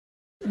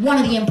One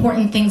of the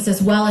important things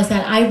as well is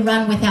that I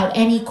run without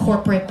any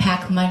corporate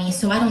PAC money,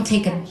 so I don't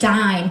take a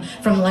dime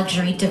from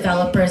luxury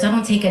developers. I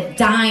don't take a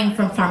dime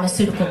from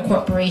pharmaceutical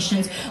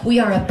corporations. We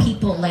are a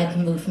people-led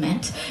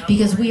movement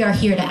because we are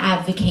here to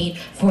advocate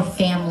for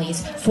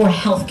families, for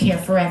health care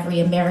for every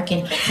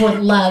American, for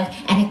love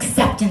and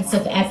acceptance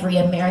of every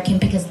American,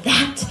 because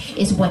that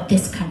is what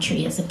this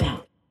country is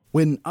about.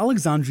 When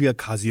Alexandria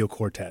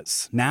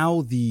Ocasio-Cortez,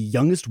 now the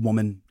youngest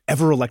woman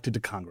ever elected to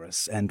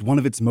Congress and one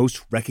of its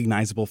most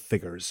recognizable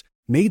figures,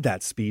 made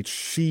that speech,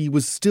 she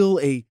was still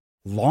a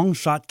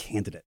long-shot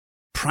candidate,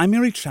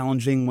 primary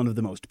challenging one of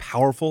the most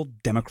powerful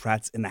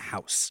Democrats in the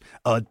House,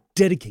 a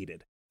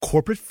dedicated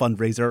corporate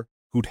fundraiser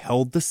who'd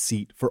held the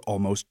seat for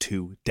almost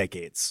 2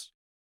 decades.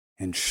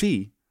 And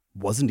she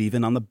wasn't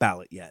even on the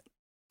ballot yet.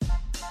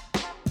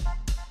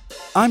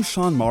 I'm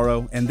Sean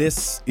Morrow, and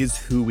this is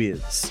Who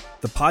Is,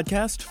 the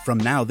podcast from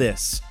Now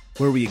This,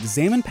 where we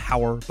examine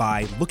power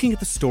by looking at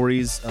the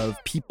stories of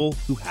people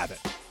who have it.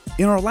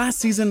 In our last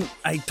season,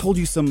 I told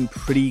you some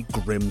pretty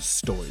grim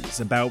stories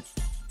about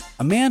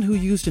a man who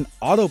used an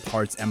auto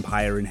parts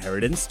empire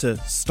inheritance to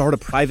start a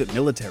private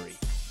military,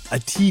 a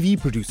TV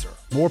producer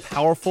more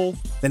powerful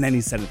than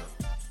any senator,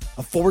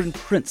 a foreign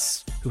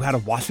prince who had a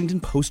Washington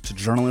Post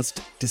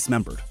journalist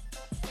dismembered,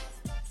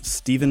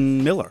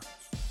 Stephen Miller.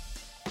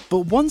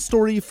 But one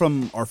story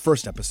from our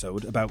first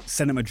episode about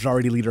Senate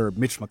Majority Leader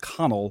Mitch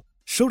McConnell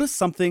showed us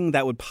something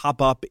that would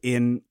pop up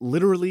in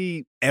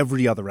literally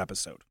every other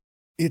episode.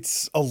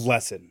 It's a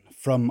lesson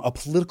from a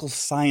political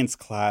science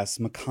class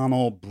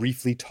McConnell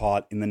briefly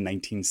taught in the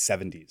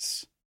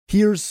 1970s.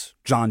 Here's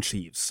John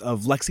Cheeves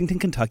of Lexington,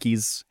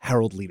 Kentucky's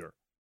Herald Leader.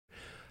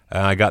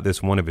 I got this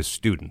from one of his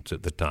students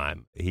at the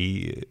time.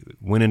 He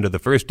went into the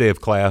first day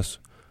of class,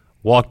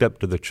 walked up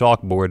to the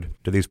chalkboard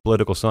to these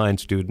political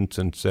science students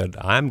and said,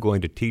 I'm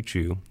going to teach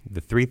you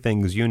the 3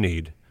 things you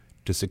need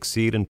to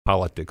succeed in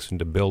politics and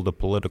to build a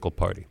political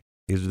party.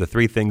 These are the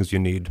 3 things you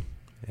need.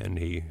 And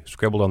he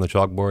scribbled on the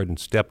chalkboard and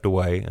stepped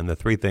away. And the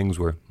 3 things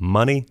were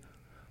money,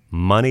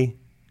 money,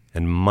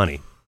 and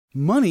money.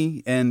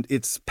 Money and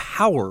its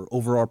power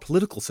over our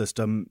political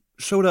system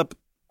showed up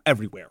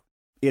everywhere.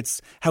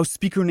 It's how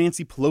Speaker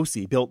Nancy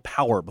Pelosi built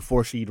power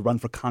before she'd run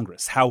for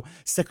Congress, how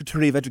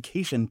Secretary of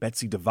Education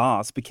Betsy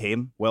DeVos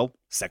became, well,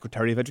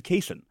 Secretary of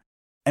Education.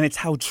 And it's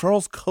how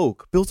Charles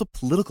Koch built a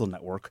political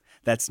network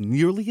that's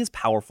nearly as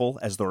powerful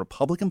as the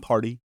Republican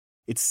Party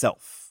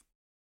itself.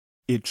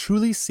 It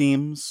truly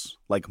seems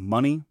like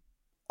money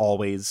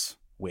always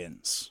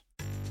wins.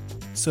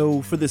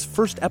 So for this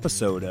first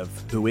episode of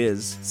Who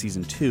Is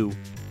Season 2,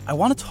 I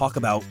want to talk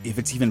about if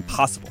it's even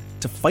possible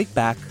to fight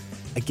back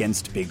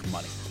against big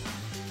money.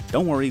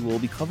 Don't worry, we'll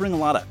be covering a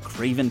lot of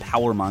craven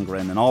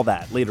power-mongering and all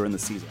that later in the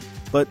season.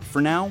 But for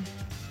now,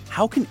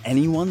 how can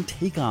anyone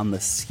take on the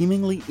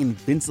seemingly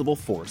invincible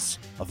force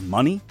of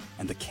money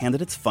and the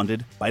candidates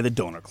funded by the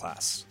donor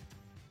class?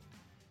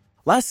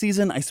 Last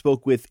season, I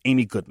spoke with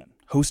Amy Goodman,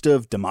 host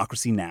of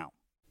Democracy Now!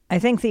 I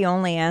think the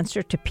only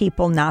answer to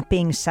people not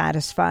being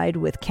satisfied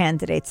with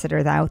candidates that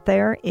are out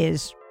there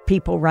is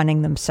people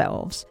running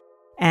themselves.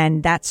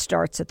 And that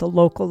starts at the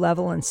local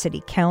level in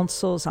city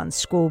councils, on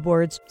school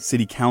boards.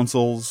 City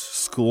councils,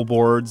 school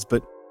boards,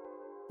 but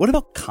what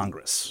about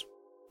Congress?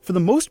 For the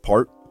most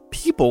part,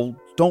 people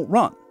don't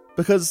run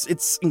because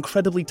it's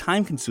incredibly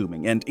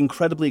time-consuming and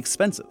incredibly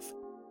expensive.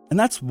 And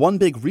that's one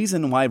big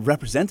reason why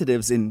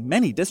representatives in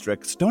many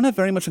districts don't have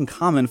very much in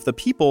common with the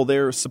people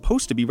they're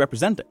supposed to be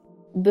representing.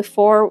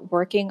 Before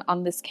working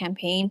on this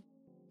campaign,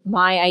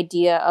 my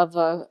idea of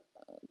a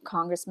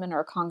congressman or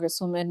a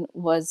congresswoman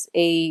was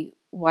a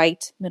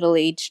white,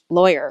 middle-aged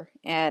lawyer.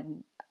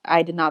 And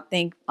I did not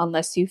think,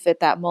 unless you fit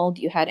that mold,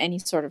 you had any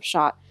sort of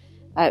shot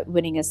at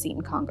winning a seat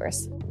in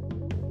Congress.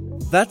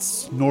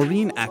 That's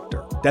Noreen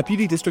Achter,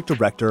 Deputy District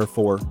Director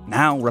for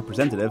now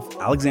Representative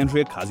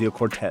Alexandria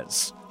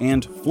Ocasio-Cortez,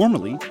 and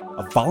formerly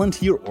a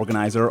volunteer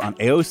organizer on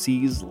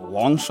AOC's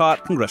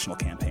long-shot congressional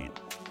campaign.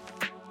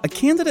 A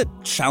candidate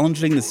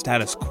challenging the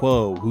status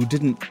quo who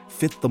didn't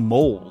fit the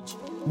mold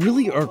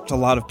really irked a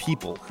lot of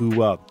people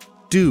who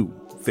do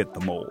fit the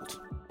mold.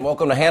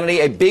 Welcome to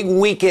Hannity, a big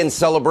weekend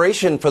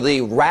celebration for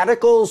the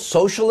radical,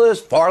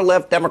 socialist,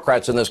 far-left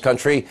Democrats in this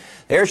country.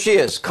 There she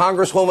is,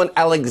 Congresswoman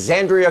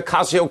Alexandria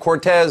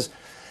Ocasio-Cortez,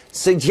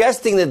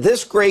 suggesting that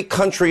this great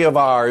country of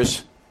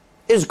ours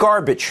is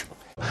garbage.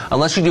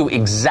 Unless you do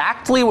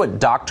exactly what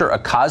Dr.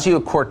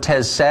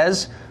 Ocasio-Cortez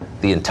says,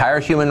 the entire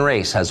human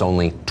race has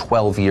only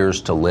 12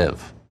 years to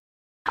live.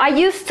 I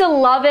used to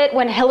love it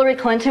when Hillary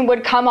Clinton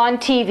would come on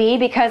TV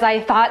because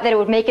I thought that it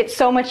would make it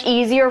so much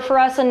easier for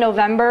us in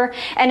November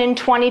and in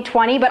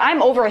 2020, but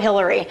I'm over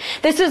Hillary.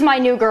 This is my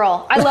new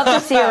girl. I love to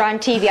see her on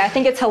TV. I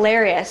think it's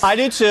hilarious. I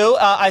do too.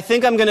 I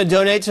think I'm going to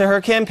donate to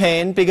her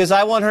campaign because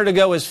I want her to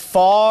go as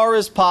far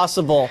as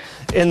possible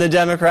in the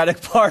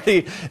Democratic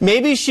Party.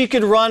 Maybe she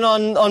could run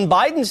on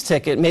Biden's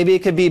ticket. Maybe it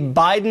could be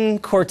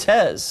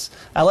Biden-Cortez.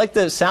 I like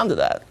the sound of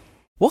that.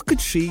 What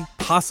could she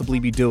possibly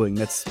be doing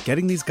that's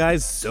getting these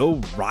guys so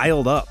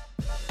riled up?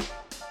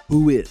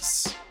 Who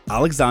is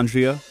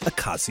Alexandria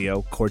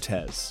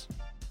Ocasio-Cortez?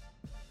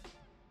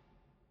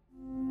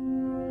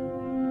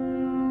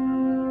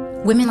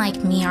 Women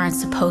like me aren't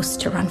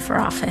supposed to run for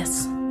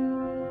office.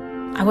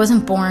 I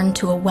wasn't born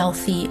to a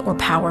wealthy or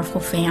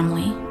powerful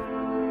family.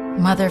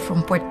 Mother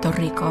from Puerto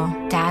Rico,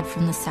 dad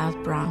from the South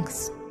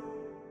Bronx.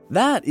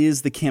 That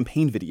is the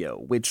campaign video,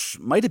 which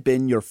might have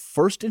been your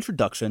first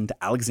introduction to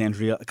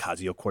Alexandria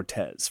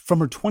Ocasio-Cortez from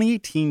her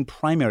 2018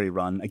 primary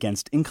run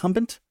against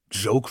incumbent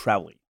Joe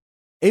Crowley.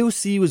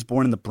 AOC was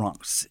born in the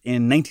Bronx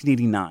in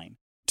 1989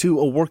 to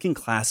a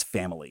working-class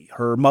family,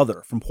 her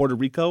mother from Puerto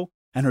Rico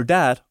and her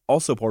dad,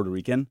 also Puerto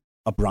Rican,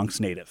 a Bronx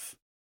native.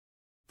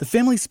 The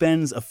family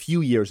spends a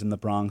few years in the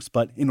Bronx,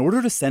 but in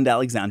order to send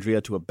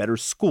Alexandria to a better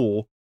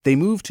school, they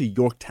moved to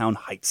Yorktown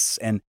Heights,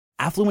 an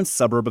affluent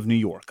suburb of New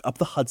York, up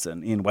the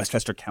Hudson in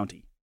Westchester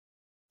County.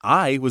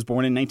 I was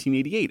born in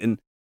 1988 and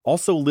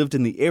also lived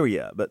in the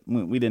area, but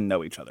we didn't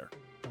know each other.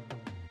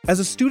 As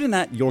a student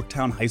at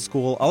Yorktown High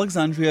School,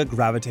 Alexandria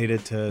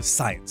gravitated to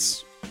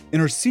science. In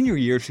her senior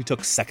year, she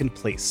took second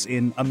place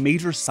in a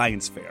major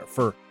science fair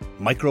for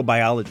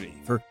microbiology,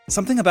 for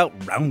something about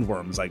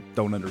roundworms I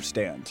don't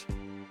understand.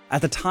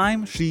 At the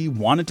time, she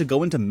wanted to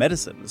go into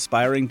medicine,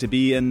 aspiring to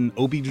be an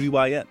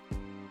OBGYN.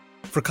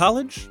 For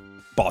college,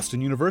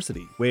 Boston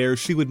University, where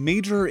she would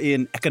major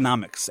in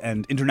economics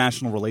and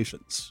international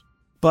relations.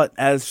 But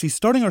as she's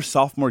starting her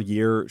sophomore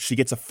year, she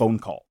gets a phone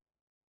call.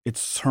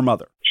 It's her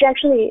mother. She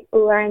actually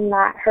learned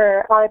that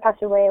her father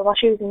passed away while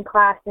she was in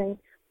class, and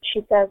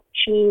she says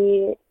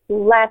she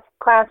left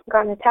class,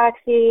 got in a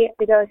taxi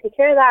to go take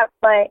care of that,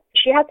 but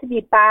she had to be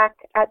back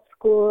at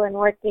school and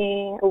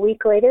working a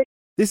week later.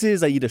 This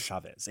is Aida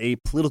Chavez, a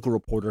political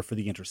reporter for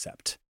The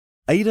Intercept.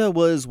 Aida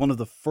was one of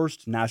the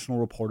first national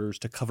reporters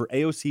to cover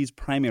AOC's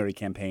primary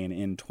campaign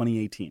in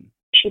 2018.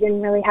 She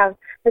didn't really have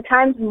the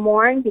time to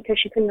mourn because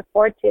she couldn't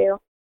afford to.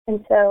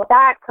 And so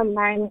that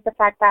combined with the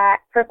fact that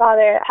her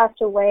father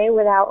passed away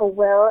without a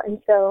will, and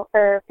so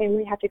her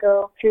family had to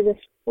go through this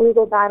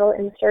legal battle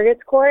in the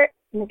surrogate's court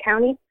in the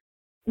county,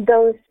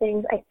 those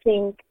things, I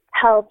think,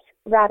 helped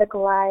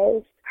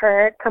radicalize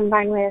her,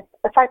 combined with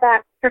the fact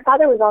that her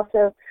father was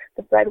also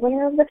the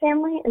breadwinner of the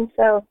family, and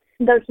so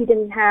though he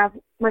didn't have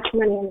much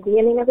money in the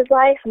beginning of his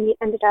life, he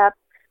ended up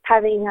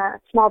having a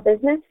small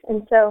business.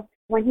 And so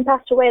when he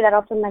passed away, that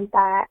also meant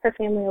that her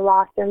family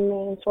lost their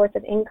main source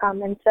of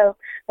income. And so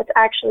that's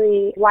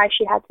actually why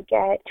she had to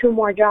get 2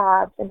 more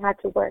jobs and had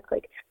to work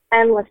like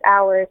endless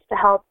hours to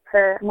help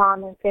her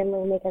mom and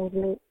family make ends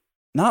meet.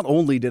 Not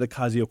only did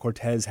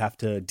Ocasio-Cortez have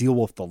to deal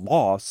with the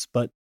loss,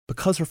 but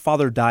because her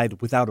father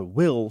died without a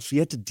will, she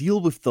had to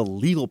deal with the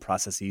legal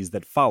processes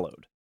that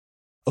followed.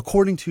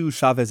 According to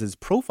Chavez's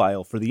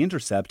profile for The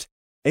Intercept,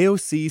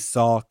 AOC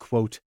saw,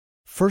 quote,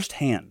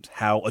 firsthand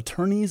how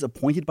attorneys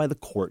appointed by the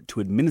court to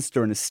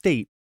administer an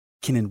estate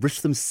can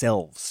enrich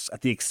themselves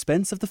at the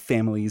expense of the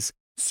families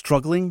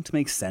struggling to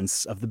make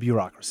sense of the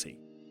bureaucracy,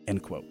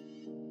 end quote.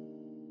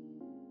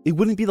 It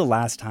wouldn't be the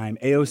last time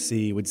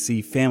AOC would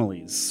see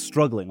families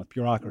struggling with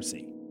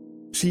bureaucracy.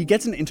 She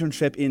gets an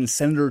internship in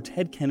Senator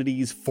Ted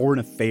Kennedy's Foreign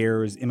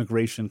Affairs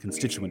Immigration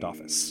Constituent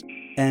Office.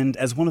 And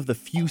as one of the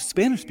few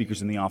Spanish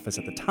speakers in the office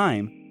at the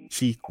time,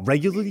 she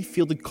regularly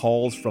fielded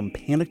calls from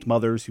panicked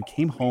mothers who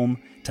came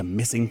home to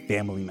missing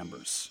family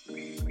members.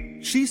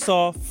 She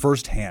saw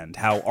firsthand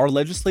how our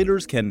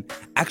legislators can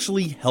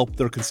actually help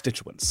their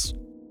constituents,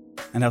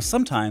 and how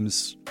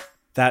sometimes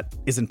that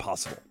isn't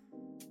possible.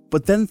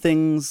 But then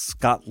things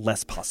got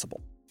less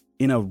possible.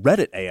 In a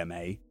Reddit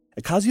AMA,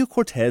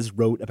 Ocasio-Cortez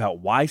wrote about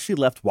why she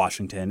left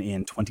Washington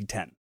in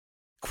 2010.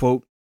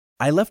 Quote,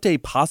 I left a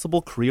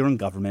possible career in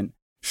government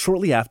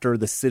shortly after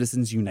the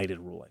Citizens United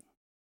ruling.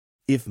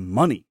 If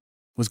money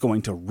was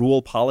going to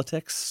rule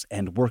politics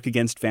and work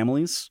against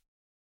families,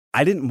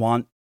 I didn't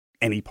want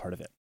any part of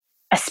it.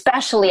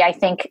 Especially, I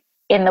think,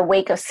 in the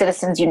wake of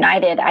Citizens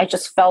United, I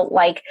just felt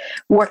like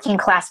working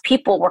class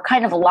people were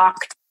kind of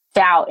locked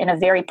out in a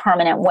very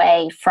permanent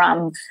way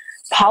from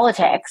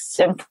politics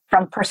and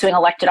from pursuing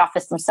elected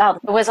office themselves.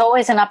 It was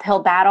always an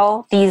uphill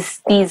battle.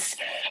 These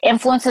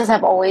influences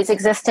have always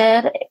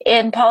existed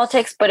in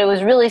politics, but it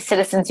was really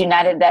Citizens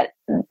United that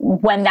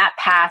when that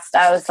passed,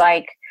 I was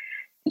like,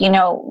 you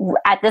know,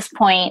 at this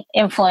point,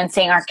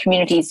 influencing our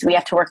communities, we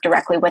have to work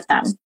directly with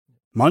them.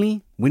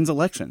 Money wins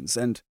elections,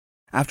 and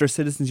after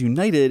Citizens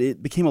United,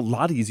 it became a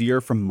lot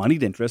easier for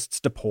moneyed interests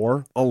to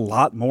pour a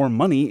lot more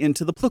money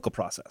into the political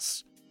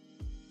process.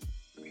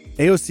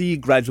 AOC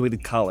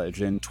graduated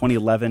college in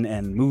 2011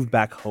 and moved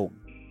back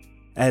home.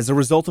 As a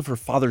result of her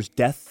father's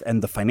death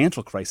and the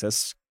financial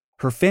crisis,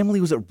 her family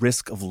was at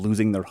risk of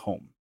losing their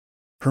home.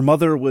 Her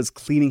mother was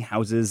cleaning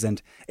houses,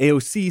 and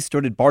AOC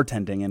started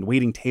bartending and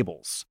waiting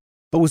tables,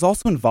 but was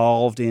also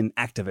involved in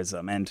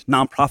activism and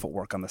nonprofit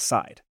work on the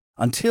side,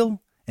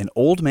 until an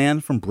old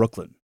man from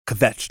Brooklyn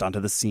kvetched onto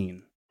the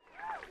scene.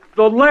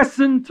 The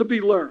lesson to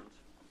be learned,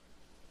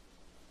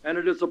 and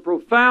it is a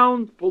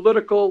profound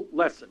political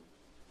lesson,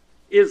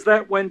 is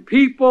that when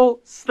people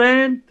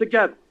stand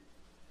together,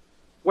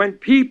 when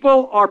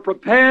people are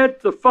prepared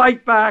to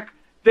fight back,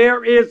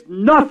 there is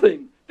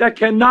nothing that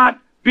cannot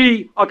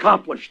be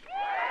accomplished.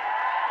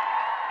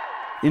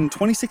 In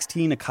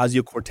 2016,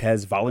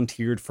 Ocasio-Cortez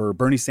volunteered for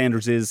Bernie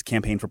Sanders'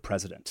 campaign for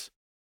president.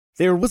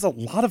 There was a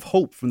lot of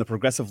hope from the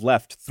progressive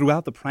left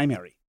throughout the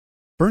primary.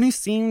 Bernie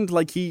seemed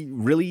like he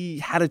really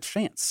had a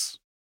chance.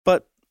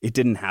 But it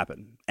didn't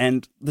happen,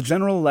 and the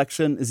general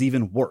election is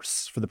even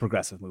worse for the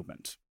progressive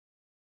movement.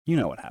 You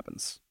know what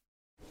happens.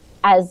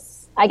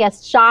 As, I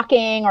guess,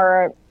 shocking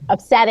or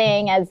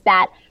upsetting as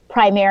that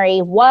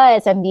primary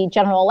was, and the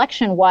general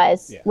election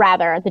was,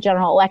 the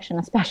general election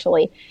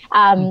especially,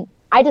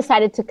 I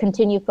decided to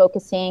continue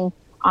focusing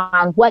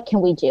on what can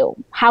we do?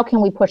 How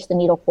can we push the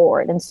needle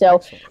forward? And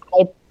so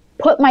I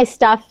put my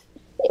stuff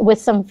with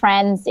some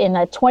friends in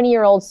a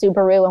 20-year-old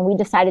Subaru, and we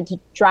decided to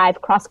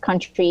drive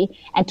cross-country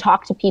and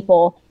talk to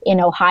people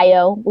in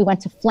Ohio. We went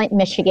to Flint,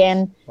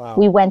 Michigan. Wow.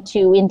 We went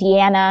to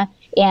Indiana,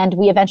 and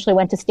we eventually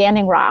went to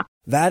Standing Rock.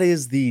 That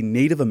is the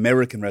Native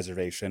American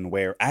reservation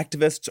where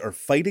activists are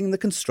fighting the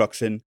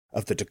construction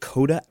of the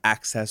Dakota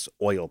Access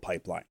Oil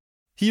Pipeline.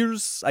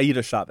 Here's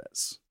Aida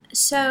Chavez.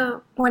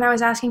 So when I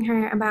was asking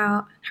her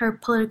about her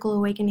political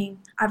awakening,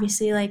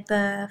 obviously like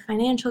the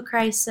financial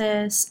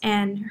crisis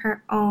and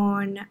her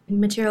own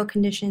material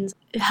conditions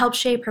helped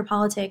shape her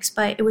politics,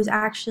 but it was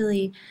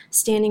actually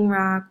Standing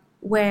Rock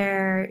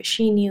where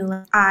she knew,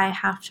 like, I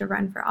have to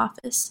run for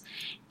office.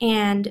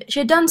 And she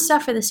had done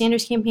stuff for the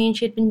Sanders campaign.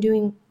 She had been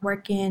doing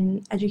work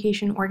in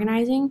education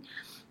organizing,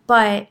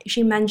 but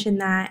she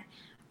mentioned that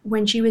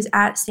when she was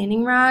at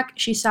Standing Rock,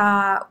 she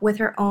saw with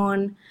her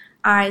own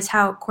eyes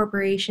how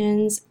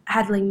corporations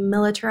had like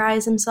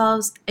militarized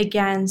themselves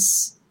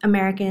against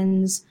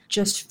Americans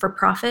just for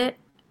profit,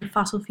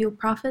 fossil fuel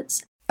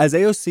profits. As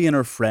AOC and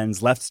her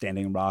friends left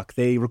Standing Rock,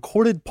 they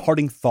recorded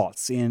parting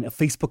thoughts in a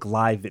Facebook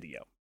Live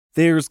video.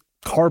 There's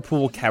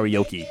carpool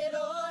karaoke,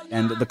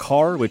 and the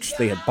car, which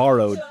they had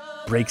borrowed,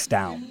 breaks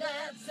down.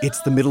 It's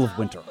the middle of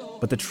winter,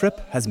 but the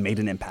trip has made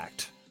an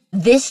impact.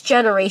 This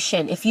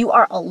generation, if you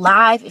are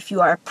alive, if you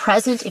are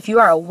present, if you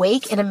are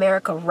awake in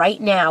America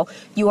right now,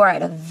 you are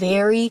a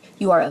very,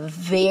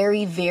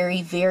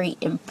 very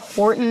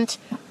important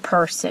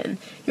person.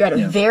 You're at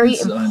a very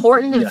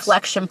important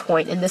inflection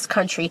point in this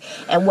country.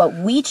 And what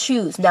we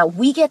choose, now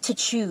we get to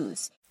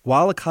choose.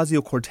 While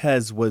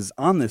Ocasio-Cortez was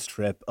on this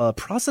trip, a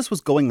process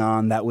was going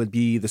on that would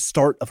be the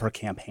start of her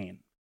campaign.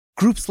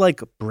 Groups like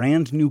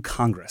Brand New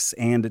Congress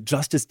and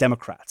Justice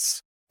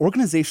Democrats,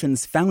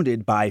 organizations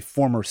founded by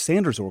former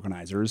Sanders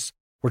organizers,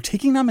 were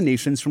taking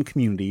nominations from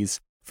communities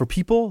for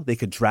people they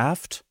could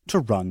draft to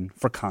run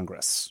for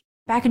Congress.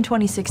 Back in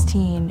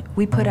 2016,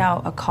 we put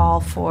out a call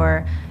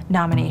for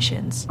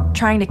nominations,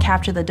 trying to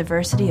capture the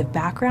diversity of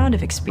background,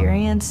 of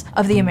experience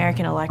of the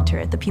American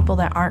electorate, the people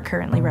that aren't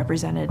currently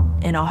represented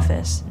in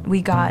office.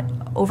 We got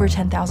over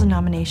 10,000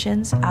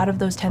 nominations. Out of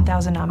those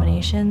 10,000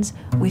 nominations,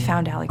 we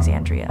found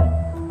Alexandria.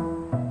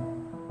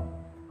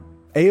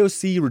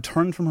 AOC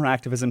returned from her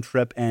activism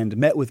trip and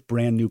met with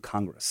Brand New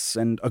Congress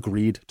and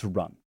agreed to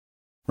run.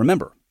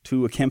 Remember,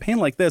 to a campaign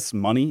like this,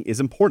 money is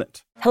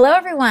important. Hello,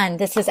 everyone.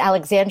 This is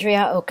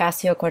Alexandria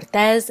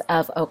Ocasio-Cortez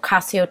of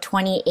Ocasio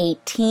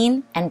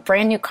 2018 and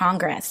Brand New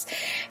Congress.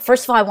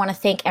 First of all, I want to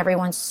thank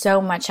everyone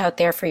so much out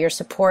there for your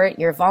support,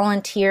 your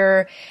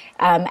volunteer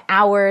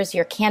hours,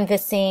 your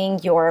canvassing,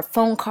 your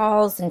phone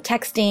calls and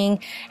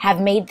texting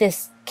have made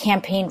this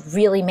campaign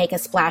really make a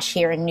splash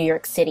here in New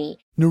York City.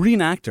 Noreen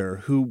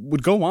Akhter, who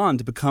would go on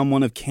to become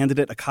one of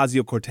candidate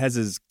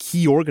Ocasio-Cortez's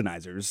key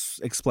organizers,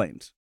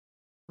 explained.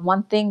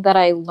 One thing that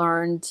I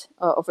learned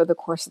over the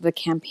course of the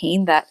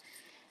campaign that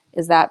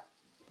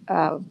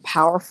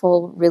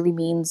powerful really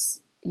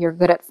means you're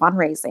good at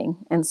fundraising.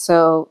 And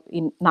so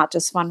not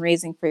just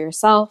fundraising for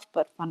yourself,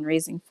 but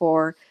fundraising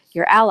for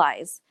your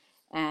allies.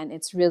 And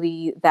it's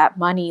really that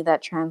money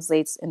that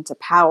translates into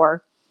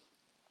power.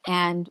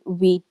 And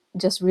we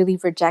just really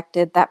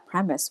rejected that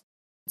premise.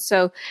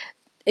 So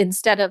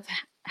instead of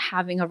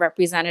having a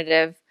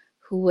representative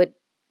who would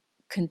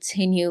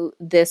continue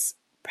this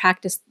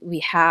practice we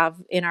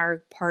have in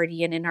our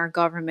party and in our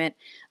government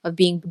of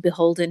being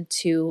beholden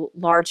to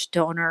large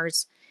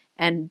donors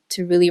and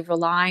to really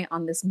rely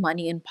on this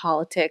money in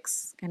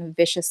politics kind of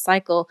vicious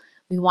cycle,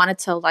 we wanted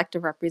to elect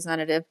a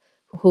representative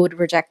who would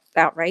reject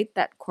outright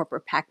that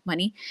corporate PAC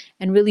money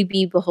and really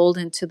be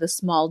beholden to the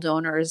small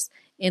donors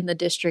in the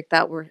district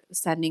that were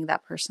sending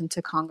that person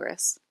to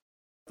Congress.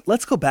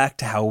 Let's go back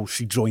to how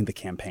she joined the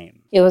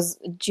campaign. It was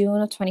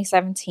June of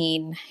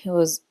 2017. It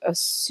was a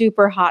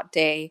super hot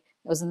day.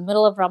 It was in the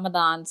middle of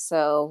Ramadan,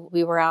 so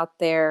we were out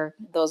there,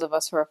 those of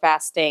us who were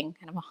fasting,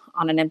 kind of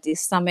on an empty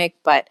stomach,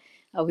 but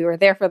we were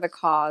there for the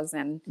cause.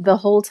 And the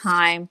whole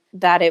time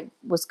that it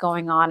was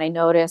going on, I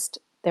noticed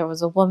there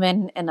was a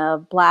woman in a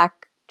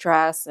black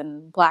dress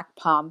and black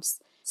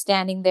pumps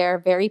standing there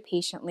very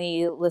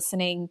patiently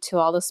listening to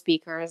all the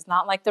speakers,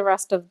 not like the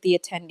rest of the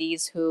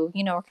attendees who,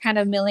 were kind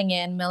of milling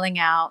in, milling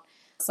out.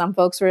 Some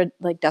folks were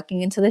like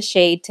ducking into the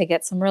shade to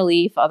get some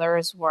relief.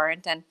 Others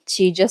weren't. And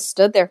she just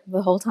stood there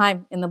the whole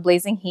time in the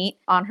blazing heat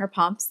on her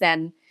pumps.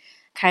 And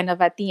kind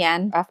of at the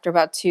end, after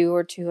about 2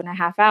 or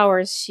 2.5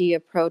 hours, she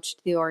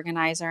approached the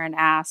organizer and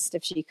asked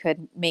if she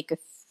could make a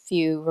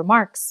few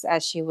remarks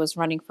as she was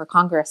running for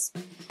Congress.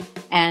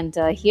 And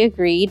he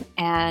agreed.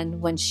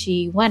 And when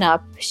she went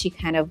up, she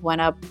kind of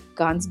went up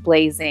guns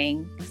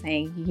blazing,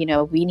 saying,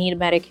 we need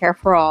Medicare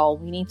for all.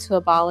 We need to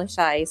abolish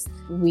ICE.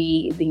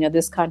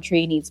 This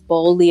country needs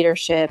bold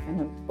leadership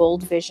and a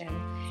bold vision.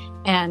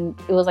 And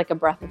it was like a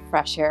breath of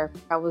fresh air.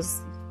 I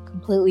was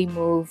completely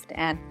moved,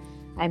 and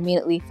I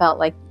immediately felt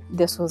like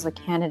this was a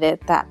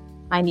candidate that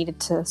I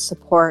needed to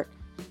support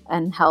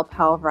and help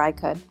however I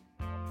could.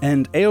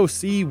 And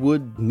AOC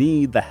would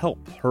need the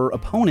help. Her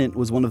opponent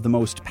was one of the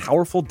most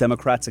powerful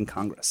Democrats in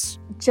Congress.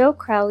 Joe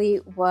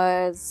Crowley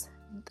was,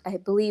 I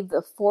believe,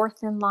 the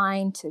fourth in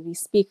line to be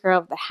Speaker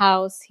of the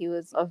House. He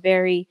was a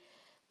very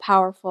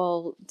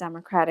powerful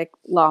Democratic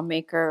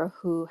lawmaker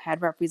who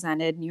had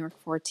represented New York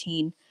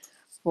 14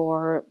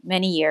 for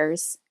many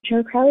years.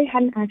 Joe Crowley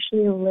hadn't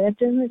actually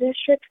lived in the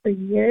district for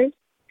years.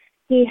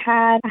 He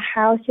had a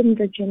house in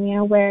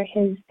Virginia where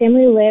his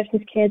family lived.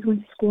 His kids went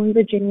to school in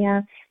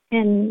Virginia.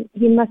 And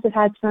he must have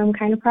had some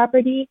kind of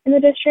property in the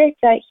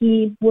district that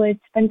he would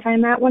spend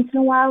time at once in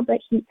a while, but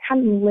he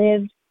hadn't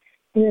lived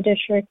in the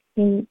district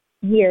in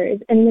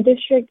years. And the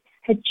district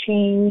had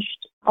changed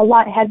a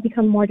lot. It had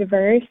become more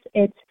diverse.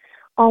 It's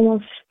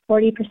almost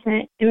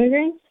 40%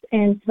 immigrants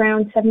and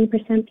around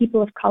 70%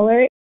 people of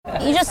color.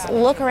 You just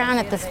look around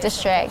at this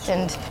district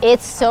and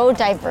it's so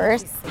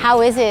diverse.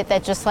 How is it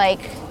that just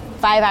like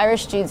 5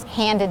 Irish dudes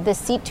handed this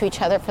seat to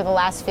each other for the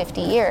last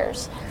 50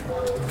 years?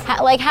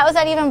 How is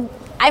that even...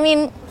 I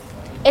mean,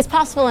 it's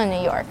possible in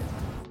New York.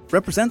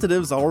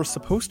 Representatives are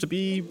supposed to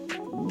be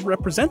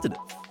representative.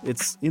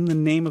 It's in the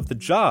name of the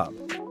job.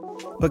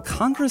 But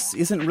Congress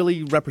isn't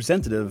really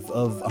representative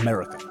of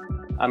America.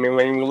 I mean,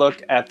 when you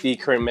look at the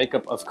current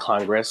makeup of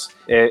Congress,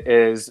 it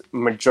is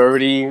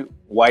majority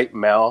white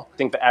male. I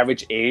think the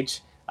average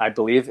age, I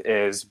believe,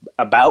 is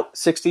about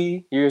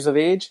 60 years of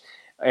age.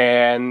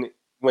 And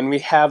when we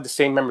have the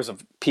same members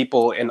of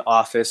people in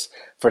office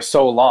for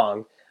so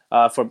long,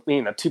 for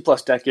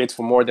 2+ decades,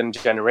 for more than a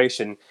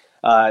generation,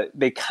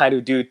 they kind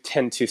of do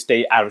tend to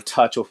stay out of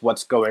touch with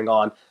what's going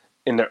on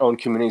in their own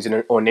communities, in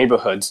their own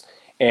neighborhoods,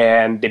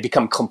 and they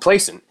become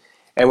complacent.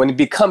 And when you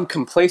become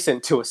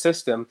complacent to a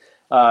system,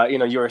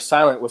 you're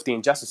silent with the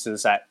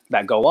injustices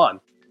that go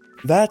on.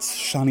 That's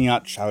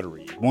Shaniat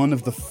Chowdhury, one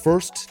of the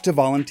first to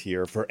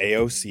volunteer for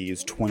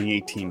AOC's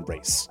 2018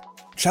 race.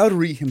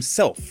 Chowdhury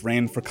himself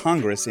ran for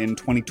Congress in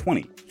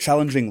 2020,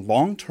 challenging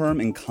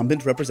long-term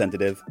incumbent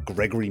representative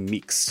Gregory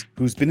Meeks,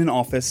 who's been in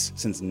office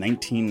since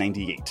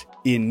 1998,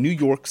 in New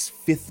York's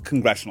 5th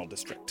congressional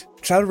district.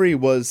 Chowdhury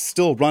was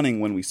still running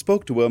when we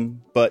spoke to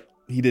him, but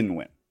he didn't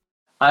win.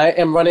 I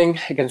am running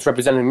against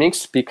Representative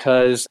Meeks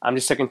because I'm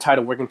just sick and tired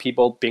of working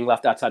people being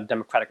left outside the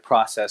democratic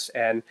process,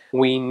 and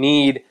we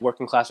need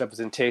working-class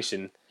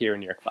representation here in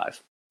New York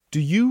 5.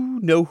 Do you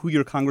know who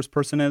your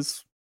congressperson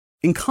is?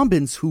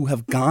 Incumbents who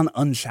have gone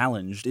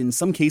unchallenged, in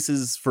some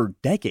cases for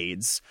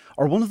decades,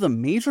 are one of the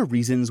major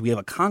reasons we have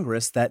a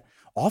Congress that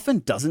often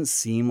doesn't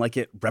seem like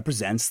it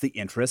represents the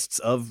interests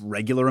of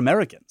regular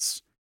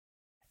Americans.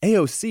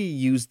 AOC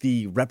used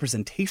the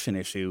representation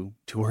issue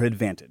to her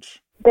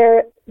advantage.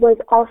 There was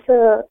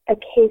also a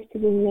case to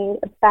be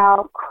made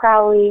about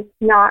Crowley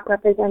not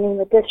representing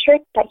the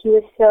district, that he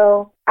was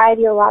so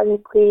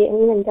ideologically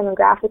and even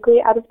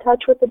demographically out of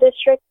touch with the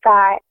district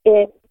that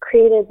it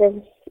created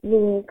this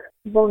unique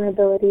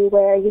vulnerability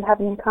where you have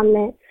an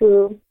incumbent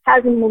who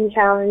hasn't been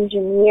challenged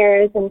in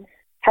years and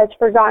has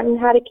forgotten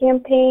how to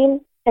campaign,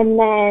 and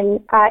then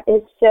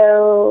is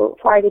so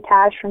far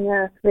detached from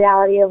the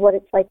reality of what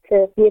it's like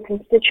to be a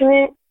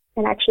constituent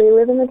and actually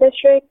live in the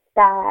district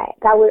that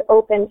would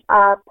open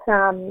up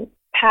some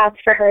paths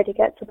for her to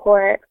get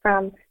support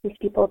from these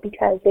people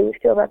because they would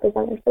feel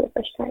represented for the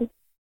first time.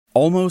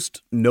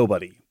 Almost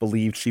nobody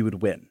believed she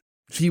would win.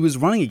 She was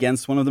running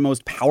against one of the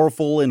most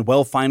powerful and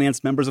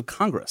well-financed members of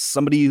Congress,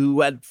 somebody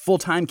who had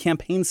full-time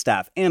campaign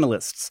staff,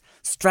 analysts,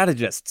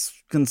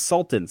 strategists,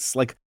 consultants,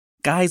 like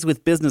guys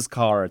with business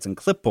cards and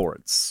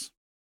clipboards.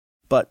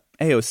 But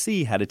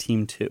AOC had a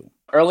team too.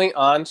 Early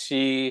on,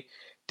 she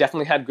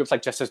definitely had groups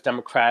like Justice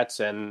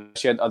Democrats, and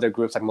she had other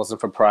groups like Muslim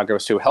for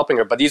Progress who were helping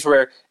her. But these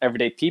were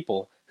everyday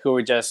people who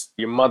were just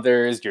your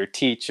mothers, your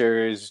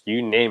teachers,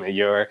 you name it,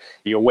 your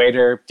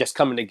waiter, just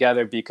coming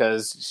together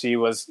because she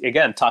was,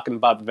 again, talking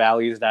about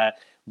values that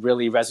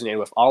really resonated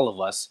with all of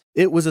us.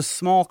 It was a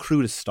small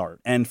crew to start,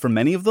 and for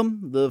many of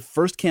them, the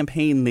first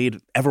campaign they'd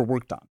ever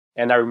worked on.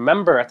 And I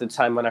remember at the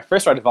time when I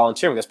first started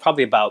volunteering, there's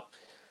probably about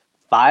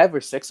 5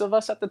 or 6 of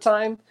us at the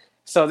time.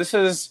 So this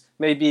is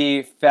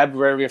maybe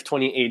February of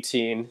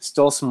 2018,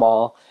 still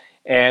small.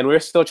 And we're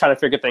still trying to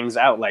figure things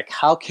out, like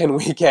how can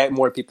we get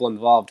more people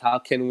involved? How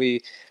can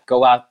we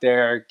go out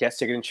there, get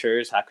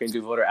signatures? How can we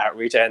do voter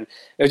outreach? And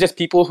it was just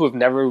people who have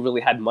never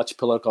really had much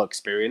political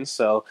experience.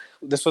 So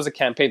this was a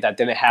campaign that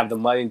didn't have the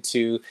money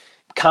to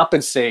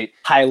compensate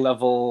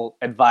high-level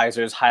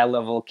advisors,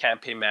 high-level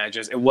campaign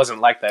managers. It wasn't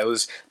like that. It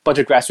was a bunch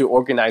of grassroots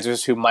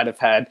organizers who might have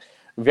had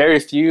very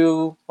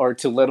few or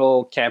too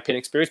little campaign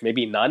experience,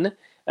 maybe none.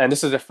 And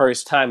this is the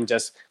first time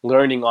just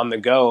learning on the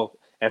go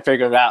and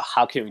figuring out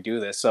how can we do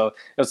this. So it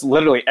was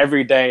literally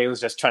every day, it was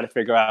just trying to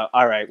figure out,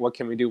 all right, what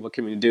can we do? What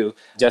can we do?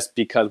 Just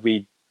because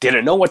we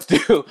didn't know what to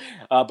do,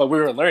 but we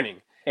were learning.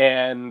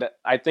 And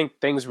I think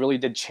things really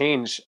did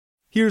change.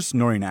 Here's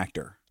Noreen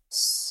Akhter.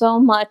 So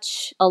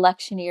much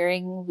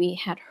electioneering we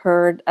had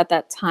heard at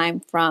that time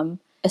from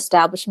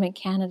establishment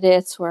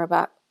candidates were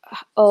about,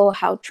 oh,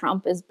 how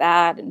Trump is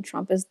bad and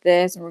Trump is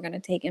this and we're going to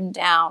take him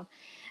down.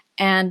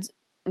 And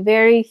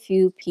very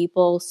few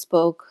people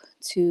spoke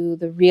to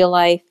the real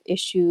life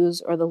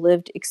issues or the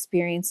lived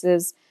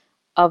experiences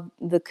of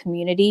the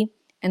community.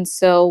 And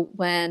so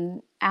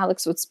when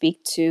Alex would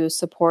speak to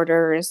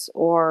supporters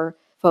or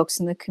folks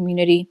in the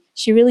community,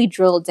 she really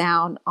drilled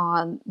down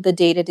on the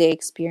day-to-day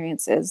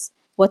experiences.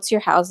 What's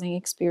your housing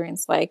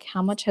experience like?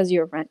 How much has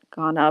your rent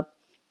gone up?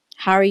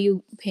 How are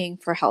you paying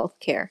for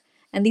healthcare?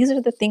 And these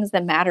are the things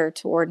that matter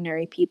to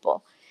ordinary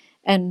people.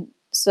 And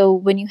so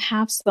when you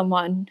have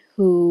someone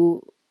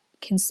who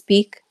can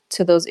speak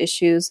to those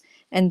issues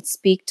and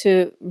speak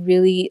to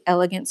really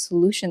elegant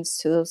solutions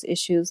to those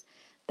issues,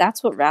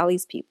 that's what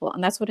rallies people.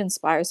 And that's what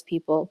inspires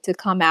people to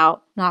come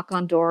out, knock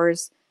on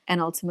doors,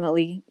 and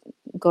ultimately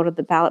go to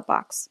the ballot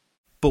box.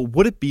 But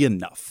would it be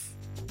enough?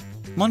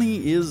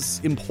 Money is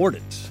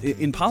important.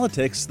 In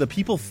politics, the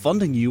people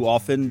funding you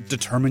often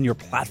determine your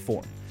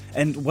platform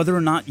and whether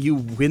or not you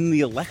win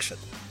the election.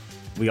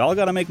 We all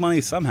gotta make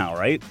money somehow,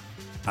 right?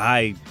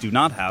 I do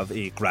not have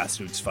a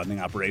grassroots funding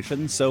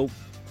operation, so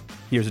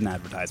here's an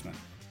advertisement.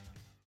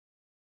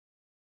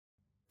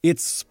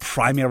 It's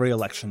primary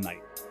election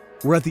night.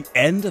 We're at the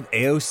end of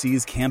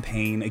AOC's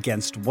campaign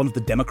against one of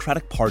the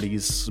Democratic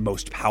Party's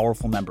most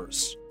powerful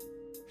members.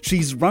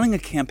 She's running a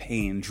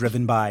campaign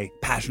driven by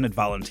passionate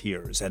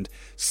volunteers and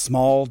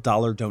small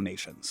dollar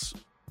donations.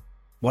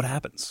 What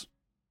happens?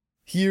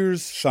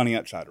 Here's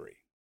Shaniat Chaudhary.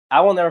 I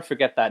will never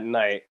forget that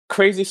night.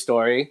 Crazy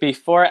story.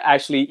 Before I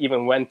actually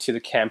even went to the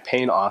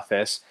campaign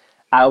office,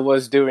 I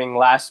was doing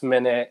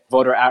last-minute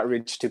voter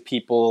outreach to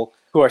people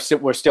who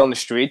were still in the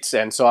streets.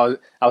 And so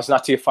I was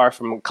not too far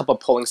from a couple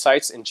of polling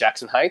sites in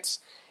Jackson Heights.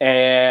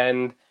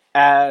 And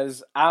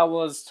as I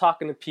was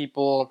talking to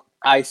people,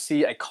 I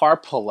see a car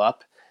pull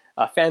up,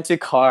 a fancy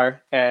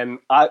car, and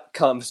out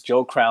comes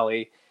Joe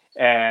Crowley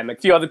and a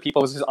few other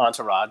people. It was his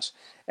entourage.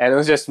 And it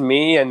was just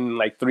me and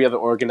like 3 other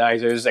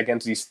organizers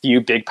against these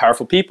few big,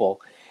 powerful people.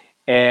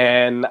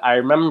 And I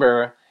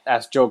remember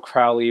as Joe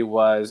Crowley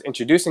was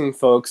introducing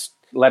folks,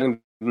 letting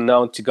them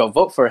know to go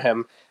vote for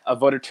him, a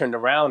voter turned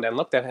around and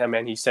looked at him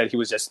and he said he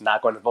was just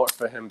not going to vote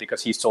for him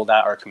because he sold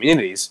out our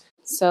communities.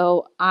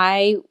 So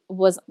I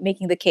was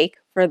making the cake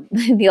for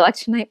the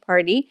election night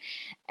party,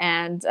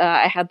 and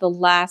I had the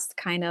last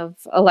kind of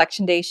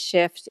election day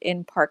shift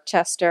in Park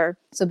Chester.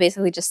 So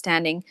basically just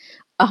standing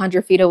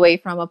 100 feet away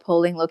from a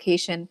polling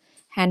location,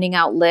 handing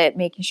out lit,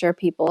 making sure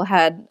people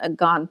had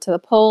gone to the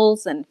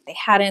polls, and if they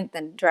hadn't,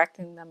 then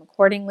directing them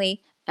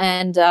accordingly.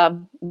 And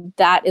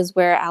that is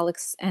where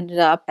Alex ended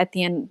up at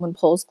the end when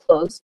polls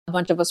closed. A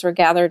bunch of us were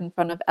gathered in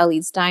front of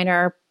Ellie's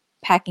Diner,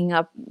 packing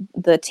up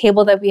the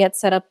table that we had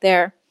set up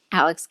there.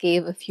 Alex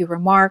gave a few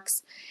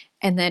remarks,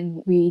 and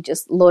then we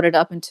just loaded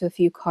up into a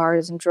few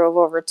cars and drove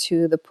over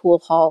to the pool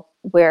hall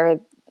where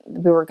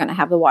we were going to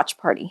have the watch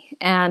party.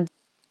 And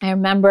I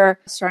remember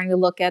starting to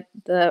look at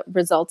the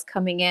results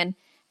coming in.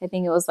 I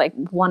think it was like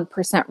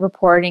 1%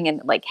 reporting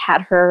and like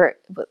had her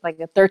with like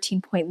a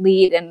 13-point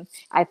lead. And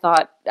I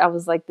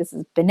was like, this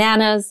is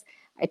bananas.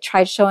 I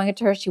tried showing it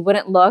to her. She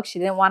wouldn't look. She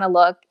didn't want to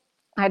look.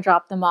 I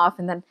dropped them off,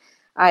 and then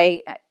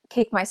I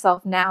kick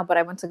myself now, but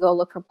I went to go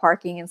look for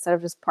parking instead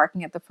of just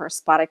parking at the first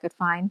spot I could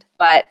find.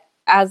 But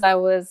as I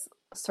was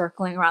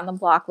circling around the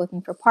block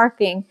looking for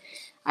parking,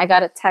 I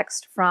got a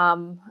text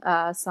from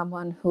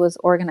someone who was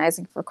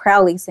organizing for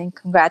Crowley saying,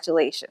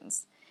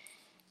 congratulations.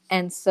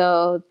 And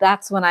so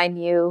that's when I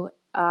knew.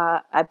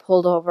 I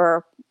pulled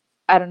over.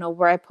 I don't know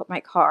where I put my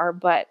car,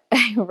 but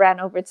I ran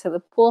over to the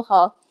pool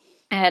hall.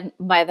 And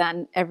by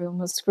then, everyone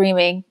was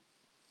screaming.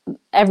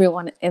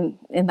 Everyone in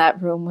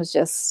that room was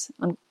just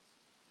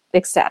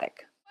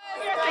ecstatic.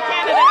 Here's the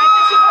candidate. I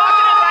think she's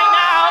walking in right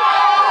now.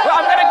 Well,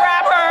 I'm going to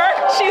grab her.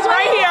 She's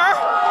right here.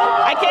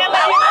 I can't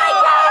let you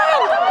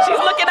go.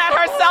 She's looking at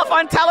herself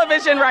on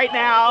television right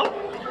now.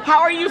 How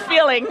are you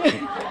feeling?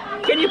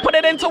 Can you put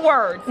it into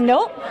words?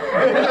 Nope.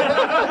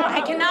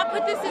 I cannot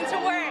put this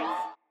into words.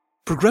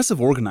 Progressive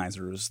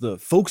organizers, the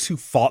folks who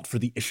fought for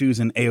the issues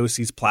in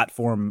AOC's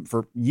platform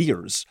for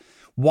years,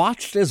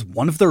 watched as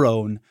one of their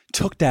own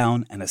took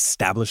down an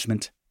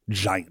establishment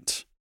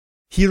giant.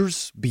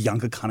 Here's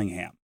Bianca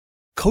Cunningham,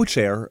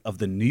 co-chair of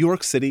the New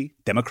York City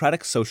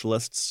Democratic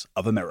Socialists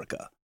of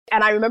America.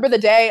 And I remember the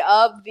day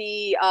of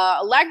the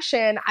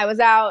election, I was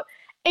out.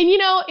 And,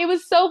 it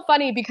was so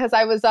funny because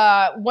I was,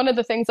 one of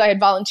the things I had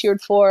volunteered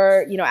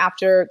for,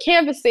 after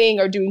canvassing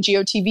or doing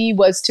GOTV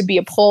was to be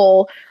a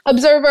poll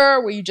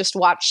observer where you just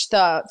watch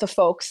the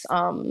folks,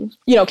 count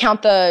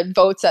the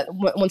votes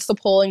once the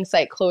polling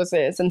site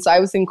closes. And so I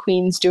was in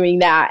Queens doing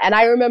that. And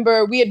I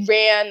remember we had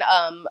ran,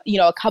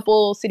 a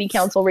couple city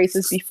council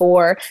races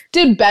before,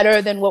 did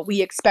better than what we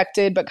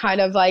expected, but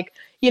kind of like,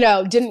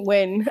 didn't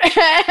win.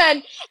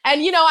 and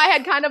I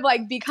had kind of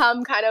like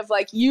become kind of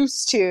like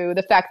used to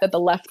the fact that the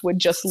left would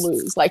just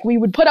lose. Like we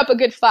would put up a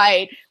good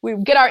fight, we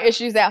would get our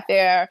issues out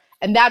there,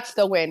 and that's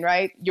the win,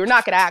 right? You're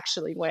not going to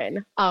actually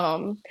win.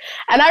 And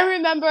I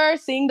remember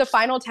seeing the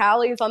final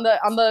tallies on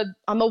the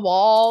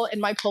wall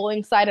in my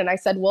polling site, and I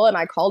said, well, and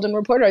I called in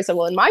reporter. I said,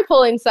 well, in my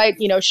polling site,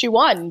 she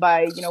won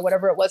by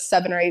whatever it was,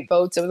 7 or 8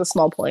 votes. It was a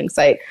small polling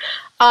site.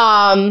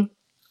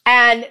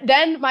 And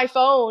then my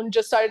phone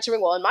just started to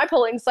ring. Well, in my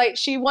polling site,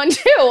 she won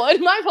too.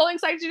 In my polling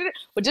site, she didn't.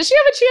 Well, does she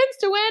have a chance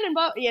to win?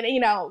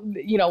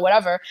 And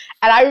whatever.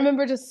 And I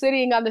remember just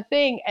sitting on the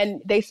thing,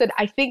 and they said,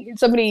 I think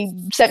somebody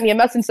sent me a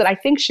message and said, I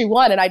think she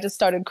won. And I just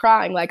started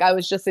crying. Like I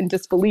was just in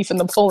disbelief, and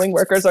the polling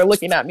workers are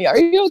looking at me. Are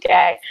you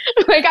okay?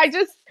 Like I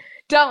just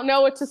don't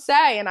know what to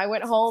say. And I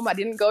went home. I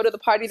didn't go to the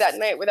party that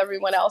night with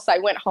everyone else. I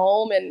went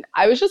home, and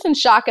I was just in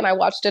shock, and I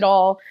watched it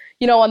all,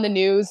 on the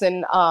news.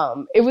 And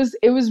it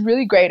was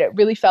really great. It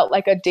really felt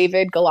like a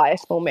David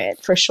Goliath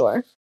moment for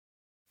sure.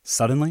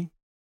 Suddenly,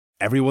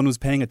 everyone was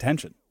paying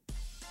attention.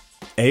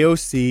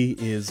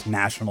 AOC is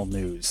national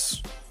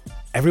news.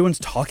 Everyone's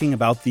talking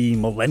about the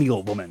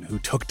millennial woman who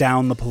took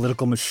down the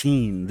political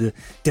machine, the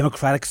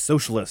democratic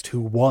socialist who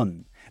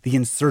won, the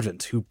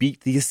insurgent who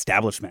beat the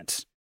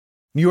establishment.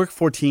 New York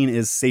 14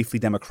 is safely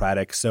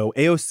Democratic, so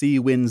AOC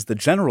wins the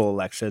general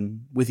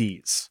election with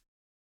ease.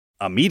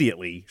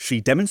 Immediately, she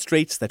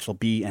demonstrates that she'll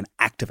be an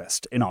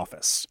activist in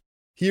office.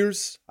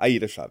 Here's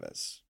Aida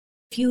Chavez.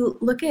 If you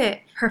look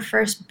at her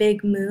first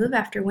big move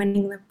after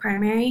winning the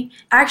primary,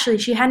 actually,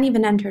 she hadn't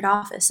even entered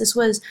office. This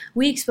was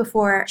weeks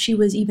before she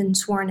was even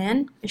sworn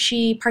in.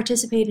 She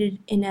participated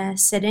in a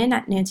sit-in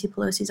at Nancy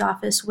Pelosi's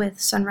office with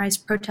Sunrise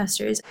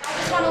protesters. I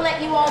just want to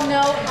let you all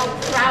know how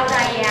proud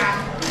I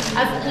am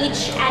of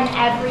each and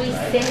every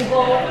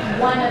single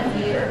one of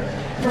you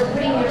for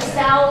putting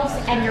yourselves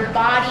and your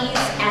bodies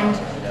and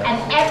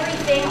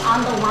everything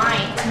on the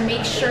line to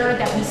make sure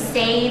that we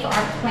save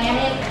our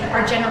planet,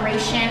 our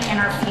generation, and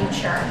our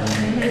future.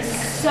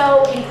 It's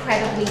so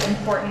incredibly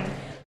important.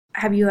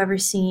 Have you ever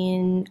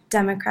seen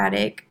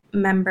Democratic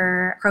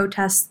member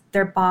protest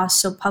their boss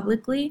so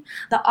publicly?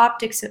 The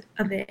optics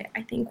of it,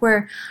 I think,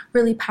 were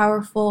really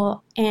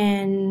powerful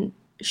and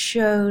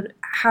showed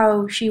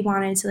how she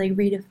wanted to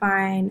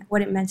redefine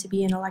what it meant to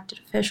be an elected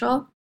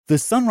official. The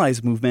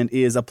Sunrise Movement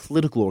is a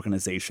political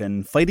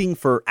organization fighting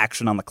for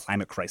action on the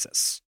climate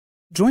crisis.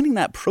 Joining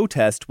that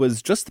protest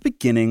was just the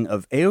beginning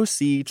of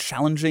AOC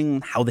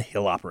challenging how the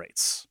Hill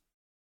operates.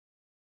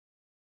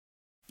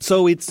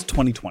 So it's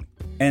 2020,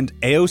 and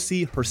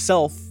AOC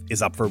herself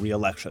is up for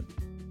re-election.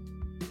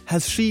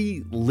 Has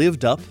she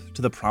lived up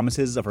to the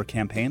promises of her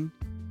campaign?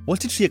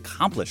 What did she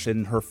accomplish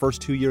in her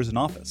first 2 years in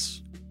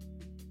office?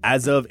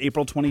 As of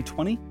April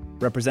 2020,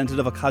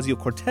 Representative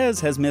Ocasio-Cortez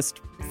has missed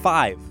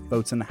 5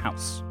 votes in the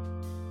House.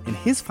 In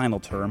his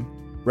final term,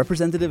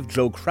 Representative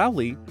Joe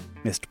Crowley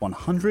missed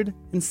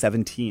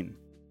 117.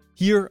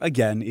 Here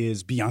again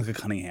is Bianca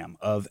Cunningham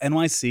of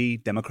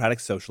NYC Democratic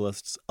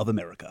Socialists of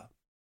America.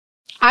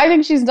 I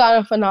think she's done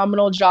a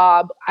phenomenal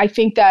job. I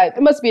think that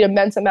it must be an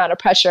immense amount of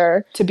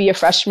pressure to be a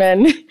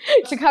freshman,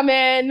 to come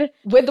in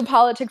with the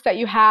politics that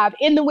you have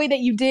in the way that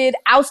you did,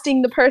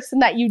 ousting the person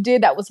that you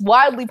did that was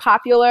wildly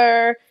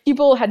popular.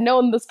 People had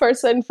known this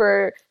person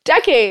for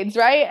decades,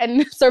 right?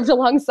 And served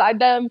alongside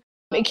them.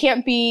 It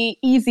can't be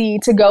easy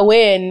to go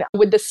in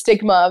with the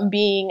stigma of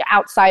being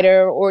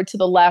outsider or to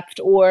the left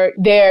or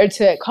there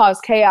to cause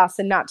chaos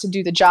and not to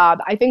do the job.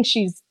 I think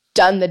she's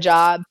done the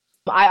job.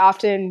 I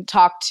often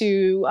talk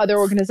to other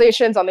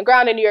organizations on the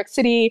ground in New York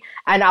City,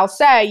 and I'll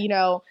say,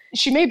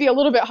 she may be a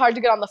little bit hard to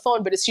get on the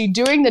phone, but is she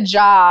doing the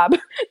job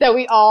that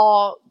we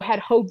all had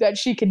hoped that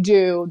she could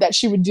do, that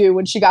she would do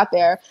when she got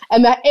there?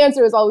 And the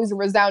answer is always a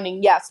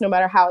resounding yes, no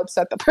matter how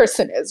upset the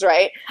person is,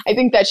 right? I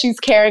think that she's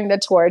carrying the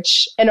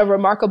torch in a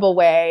remarkable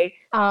way.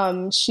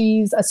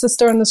 She's a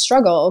sister in the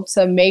struggle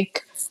to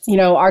make,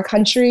 our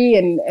country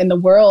and the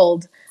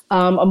world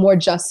a more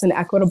just and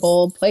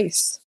equitable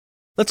place.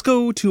 Let's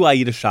go to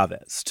Aida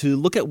Chavez to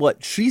look at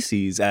what she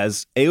sees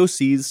as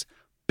AOC's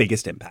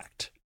biggest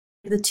impact.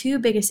 The 2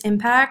 biggest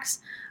impacts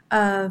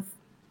of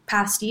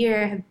past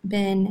year have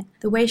been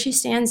the way she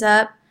stands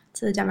up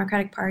to the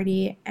Democratic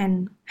Party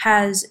and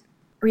has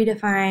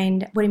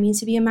redefined what it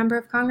means to be a member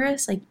of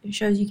Congress. It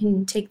shows you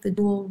can take the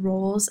dual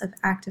roles of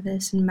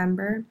activist and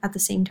member at the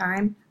same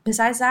time.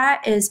 Besides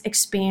that is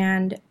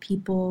expand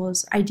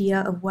people's idea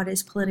of what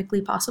is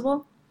politically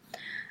possible.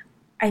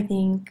 I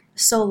think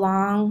so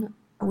long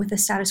with the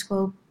status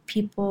quo,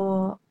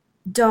 people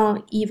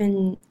don't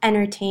even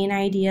entertain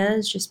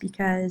ideas just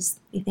because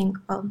they think,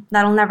 well,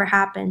 that'll never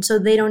happen. So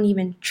they don't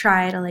even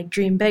try to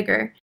dream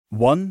bigger.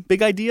 One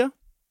big idea?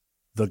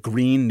 The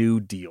Green New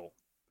Deal.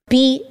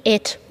 Be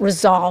it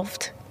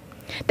resolved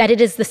that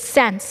it is the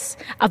sense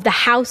of the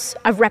House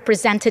of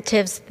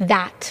Representatives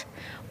that,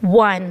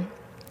 1,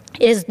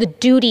 it is the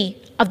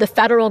duty of the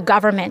federal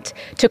government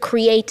to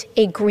create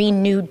a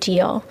Green New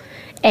Deal.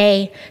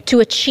 A, to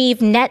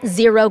achieve net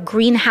zero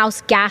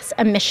greenhouse gas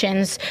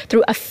emissions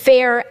through a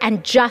fair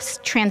and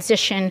just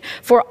transition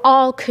for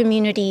all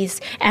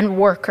communities and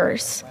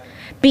workers.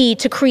 B,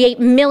 to create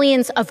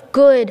millions of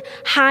good,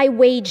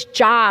 high-wage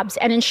jobs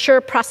and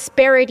ensure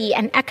prosperity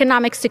and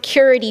economic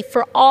security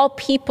for all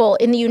people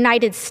in the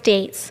United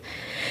States.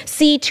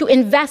 C, to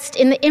invest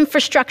in the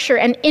infrastructure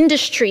and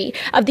industry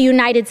of the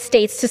United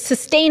States to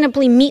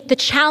sustainably meet the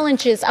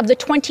challenges of the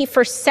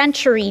 21st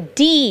century.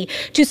 D,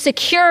 to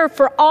secure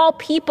for all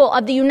people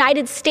of the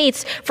United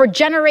States for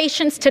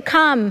generations to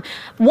come.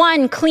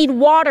 1, clean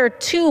water.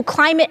 2,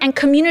 climate and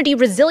community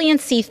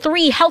resiliency.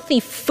 3, healthy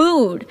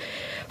food.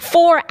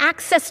 4,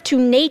 access to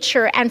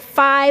nature. And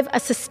 5, a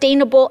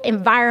sustainable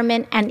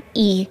environment. And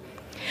E,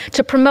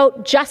 to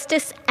promote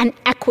justice and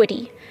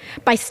equity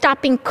by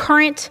stopping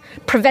current,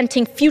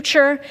 preventing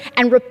future,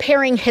 and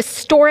repairing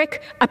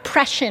historic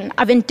oppression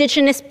of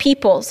indigenous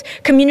peoples,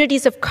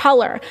 communities of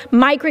color,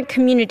 migrant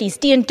communities,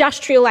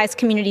 deindustrialized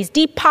communities,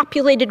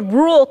 depopulated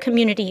rural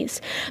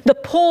communities, the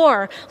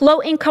poor,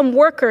 low-income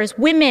workers,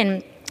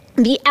 women,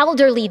 the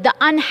elderly, the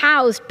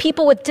unhoused,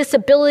 people with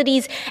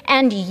disabilities,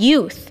 and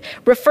youth,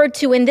 referred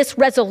to in this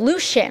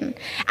resolution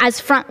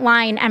as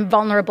frontline and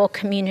vulnerable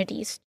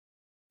communities.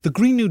 The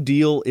Green New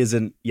Deal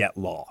isn't yet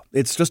law.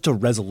 It's just a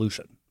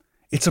resolution.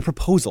 It's a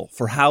proposal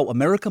for how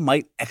America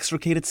might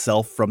extricate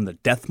itself from the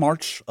death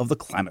march of the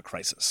climate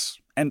crisis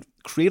and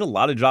create a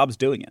lot of jobs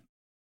doing it.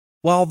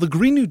 While the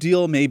Green New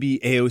Deal may be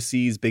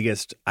AOC's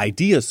biggest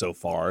idea so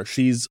far,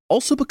 she's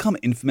also become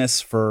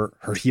infamous for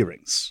her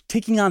hearings,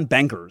 taking on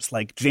bankers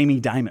like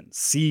Jamie Dimon,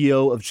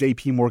 CEO of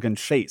JP Morgan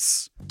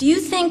Chase. Do you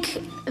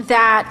think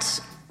that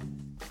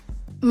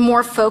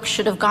more folks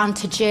should have gone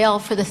to jail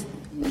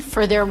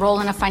for their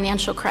role in a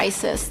financial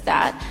crisis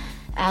that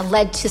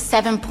led to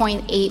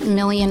 7.8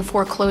 million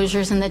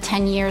foreclosures in the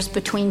 10 years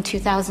between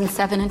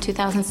 2007 and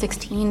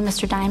 2016,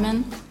 Mr.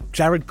 Dimon?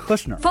 Jared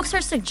Kushner. Folks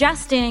are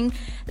suggesting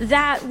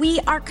that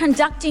we are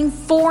conducting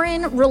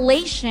foreign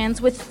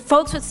relations with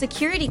folks with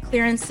security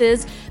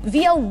clearances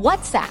via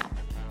WhatsApp.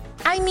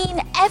 I mean,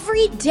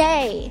 every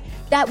day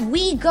that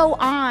we go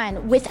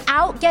on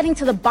without getting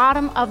to the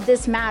bottom of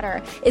this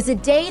matter is a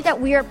day that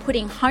we are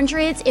putting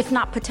hundreds, if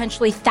not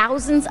potentially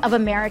thousands of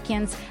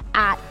Americans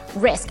at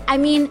risk. I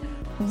mean,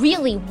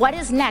 really, what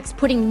is next?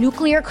 Putting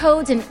nuclear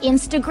codes in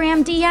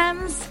Instagram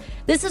DMs?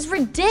 This is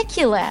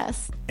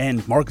ridiculous.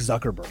 And Mark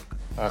Zuckerberg.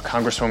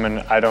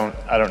 Congresswoman, I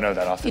don't know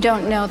that often. You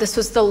don't know. This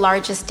was the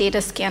largest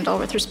data scandal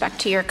with respect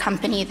to your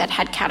company that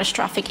had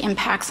catastrophic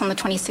impacts on the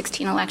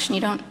 2016 election.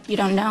 You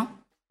don't know?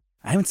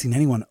 I haven't seen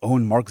anyone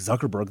own Mark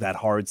Zuckerberg that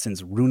hard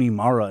since Rooney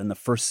Mara in the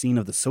first scene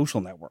of The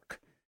Social Network.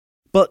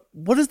 But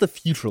what does the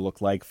future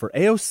look like for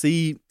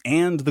AOC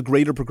and the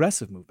greater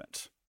progressive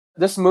movement?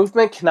 This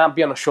movement cannot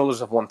be on the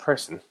shoulders of one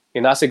person.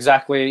 And that's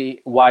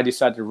exactly why I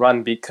decided to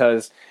run,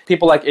 because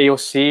people like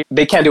AOC,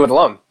 they can't do it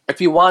alone. If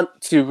we want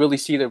to really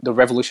see the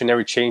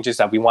revolutionary changes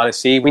that we want to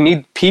see, we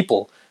need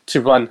people to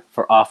run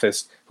for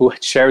office who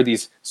share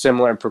these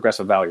similar and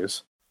progressive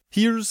values.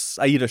 Here's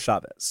Aida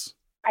Chavez.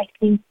 I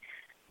think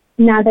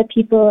now that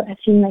people have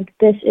seen like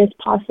this is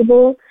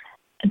possible,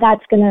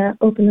 that's going to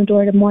open the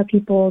door to more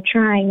people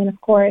trying. And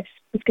of course,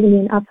 it's going to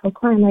be an uphill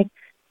climb. Like,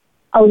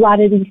 a lot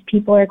of these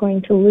people are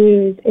going to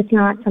lose. It's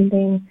not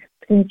something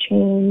that's going to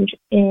change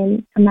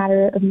in a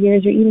matter of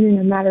years or even in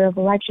a matter of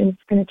elections.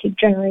 It's going to take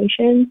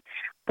generations.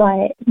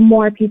 But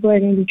more people are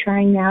going to be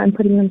trying now and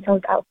putting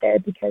themselves out there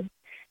because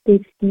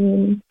they've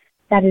seen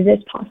that it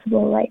is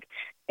possible. Like,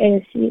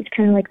 AOC is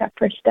kind of like that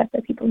first step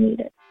that people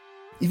needed.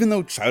 Even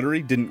though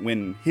Chowdhury didn't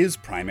win his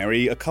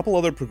primary, a couple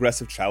other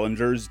progressive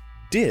challengers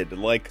did,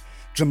 like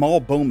Jamal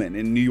Bowman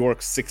in New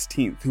York's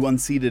 16th, who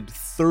unseated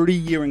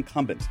 30-year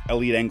incumbent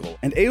Eliot Engel,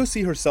 and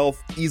AOC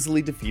herself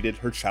easily defeated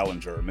her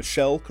challenger,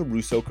 Michelle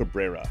Caruso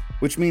Cabrera,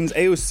 which means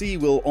AOC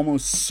will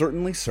almost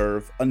certainly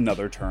serve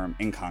another term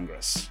in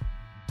Congress.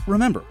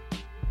 Remember,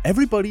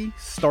 everybody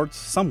starts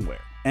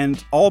somewhere,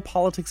 and all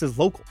politics is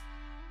local.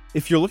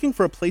 If you're looking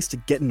for a place to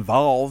get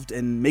involved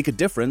and make a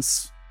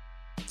difference,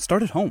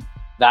 start at home.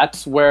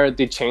 That's where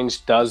the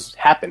change does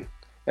happen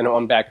in our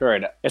own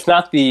backyard. It's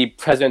not the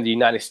president of the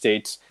United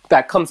States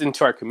that comes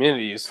into our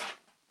communities.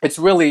 It's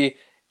really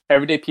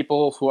everyday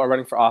people who are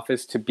running for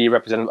office to be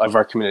representative of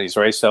our communities,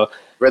 right? So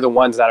we're the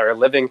ones that are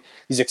living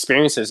these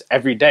experiences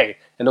every day,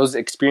 and those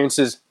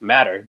experiences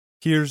matter.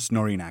 Here's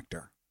Noreen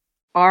Akhter.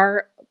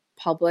 Our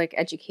public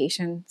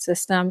education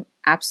system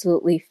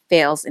absolutely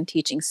fails in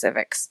teaching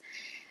civics.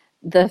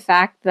 The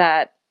fact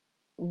that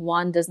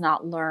one does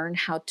not learn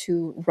how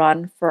to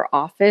run for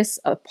office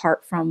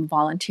apart from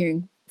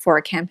volunteering for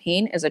a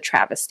campaign is a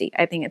travesty.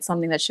 I think it's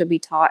something that should be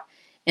taught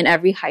in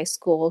every high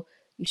school.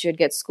 You should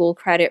get school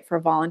credit for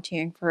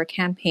volunteering for a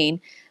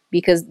campaign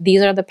because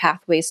these are the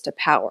pathways to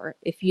power.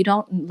 If you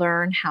don't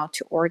learn how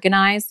to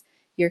organize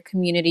your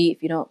community,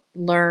 if you don't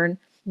learn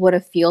what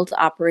a field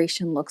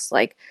operation looks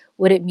like,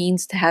 what it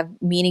means to have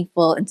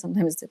meaningful and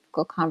sometimes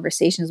difficult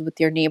conversations with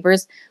your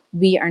neighbors,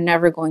 we are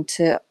never going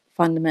to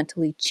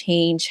fundamentally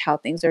change how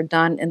things are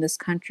done in this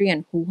country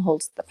and who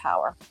holds the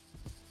power.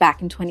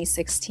 back in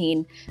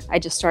 2016, I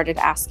just started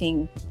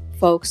asking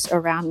folks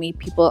around me,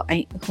 people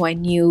who I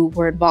knew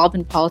were involved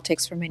in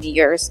politics for many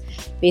years,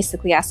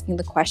 basically asking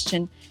the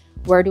question,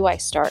 where do I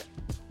start?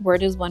 Where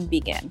does one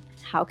begin?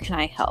 How can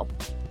I help?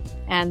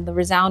 And the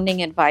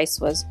resounding advice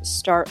was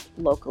start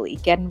locally,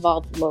 get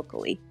involved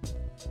locally.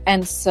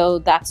 And so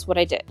that's what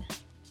I did.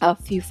 A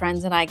few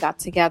friends and I got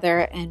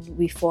together and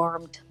we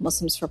formed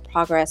Muslims for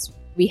Progress.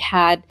 We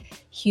had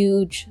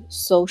huge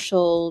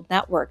social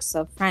networks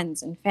of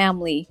friends and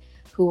family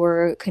who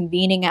were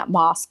convening at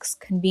mosques,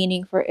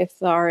 convening for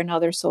iftar and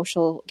other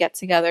social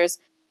get-togethers.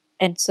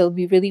 And so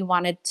we really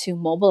wanted to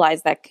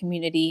mobilize that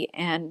community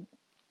and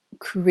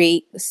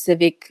create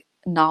civic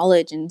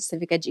knowledge and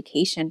civic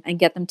education and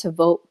get them to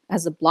vote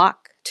as a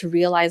bloc to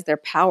realize their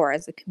power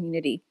as a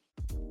community.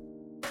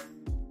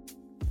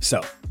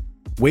 So,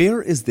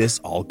 where is this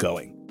all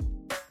going?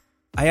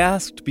 I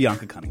asked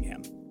Bianca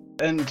Cunningham.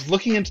 And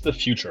looking into the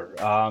future,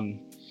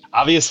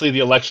 obviously the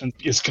election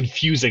is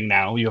confusing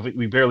now.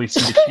 We barely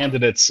see the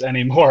candidates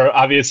anymore.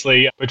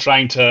 Obviously, we're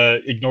trying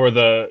to ignore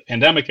the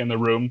pandemic in the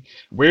room.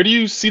 Where do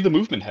you see the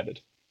movement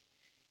headed?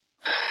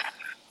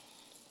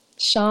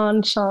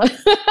 Sean.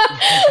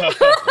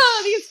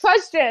 These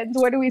questions.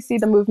 Where do we see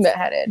the movement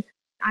headed?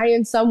 I,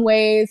 in some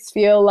ways,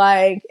 feel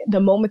like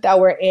the moment that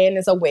we're in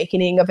is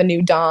awakening of a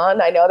new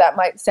dawn. I know that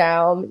might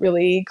sound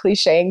really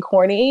cliche and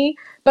corny,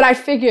 but I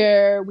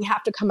figure we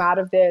have to come out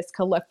of this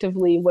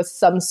collectively with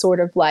some sort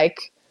of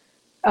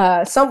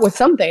with some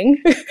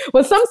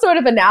sort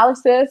of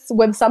analysis,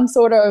 with some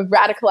sort of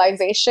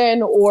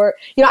radicalization, or,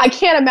 I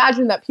can't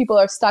imagine that people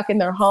are stuck in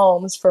their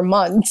homes for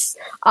months,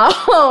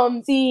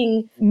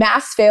 seeing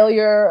mass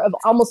failure of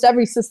almost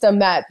every system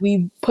that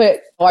we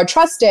put our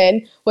trust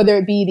in, whether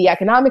it be the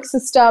economic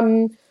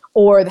system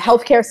or the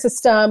healthcare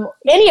system,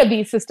 any of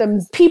these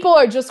systems. People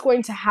are just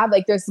going to have,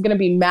 there's going to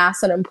be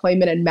mass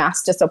unemployment and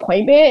mass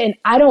disappointment. And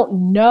I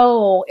don't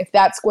know if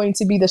that's going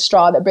to be the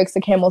straw that breaks the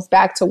camel's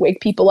back to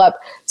wake people up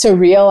to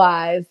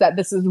realize that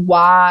this is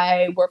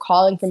why we're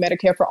calling for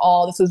Medicare for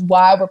all. This is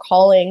why we're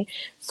calling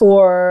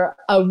for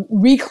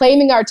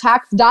reclaiming our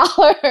tax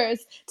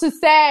dollars to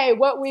say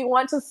what we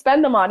want to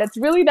spend them on. It's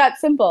really that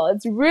simple.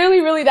 It's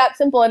really, really that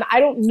simple. And I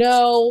don't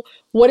know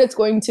what it's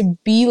going to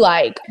be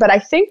like. But I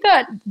think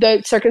that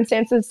the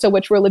circumstances to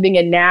which we're living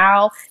in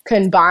now,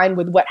 combined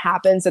with what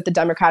happens at the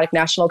Democratic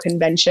National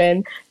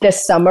Convention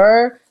this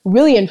summer,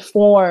 really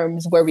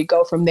informs where we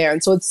go from there.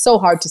 And so it's so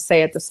hard to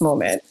say at this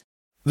moment.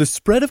 The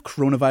spread of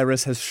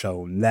coronavirus has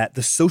shown that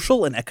the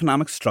social and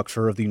economic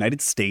structure of the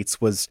United States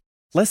was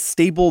less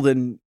stable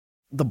than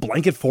the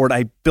blanket fort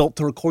I built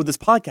to record this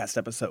podcast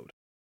episode.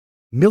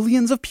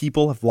 Millions of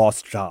people have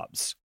lost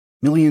jobs.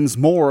 Millions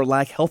more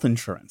lack health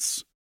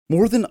insurance.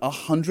 More than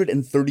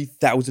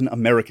 130,000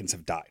 Americans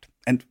have died.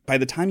 And by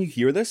the time you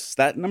hear this,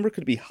 that number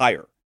could be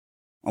higher.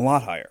 A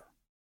lot higher.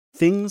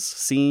 Things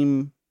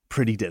seem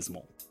pretty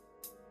dismal.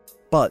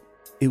 But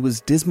it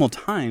was dismal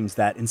times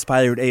that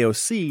inspired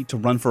AOC to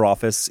run for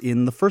office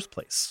in the first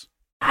place.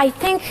 I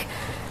think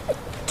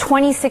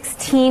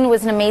 2016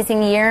 was an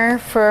amazing year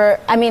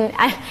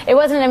it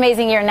wasn't an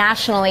amazing year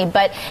nationally,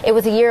 but it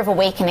was a year of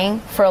awakening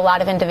for a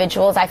lot of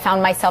individuals. I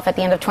found myself at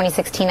the end of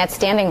 2016 at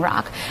Standing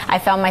Rock. I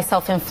found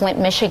myself in Flint,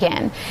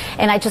 Michigan.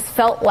 And I just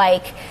felt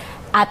like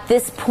at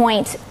this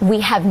point, we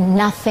have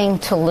nothing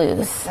to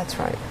lose. That's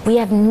right. We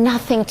have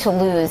nothing to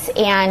lose.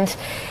 And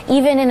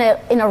even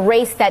in a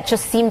race that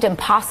just seemed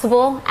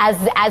impossible,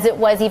 as it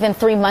was even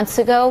 3 months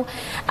ago,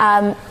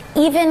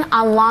 even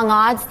on long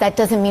odds, that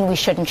doesn't mean we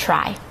shouldn't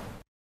try.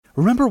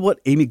 Remember what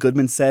Amy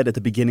Goodman said at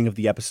the beginning of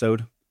the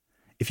episode?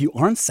 If you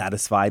aren't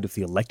satisfied with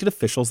the elected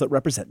officials that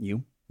represent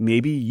you,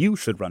 maybe you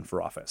should run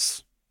for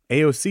office.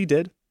 AOC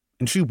did,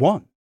 and she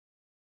won.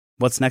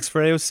 What's next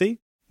for AOC?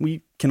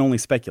 We can only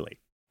speculate.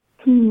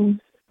 I'm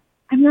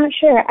not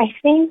sure. I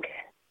think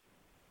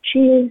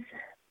she's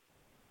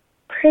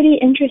pretty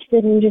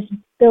interested in just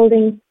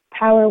building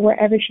power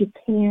wherever she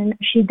can.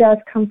 She does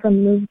come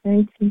from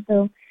movements, and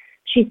so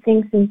she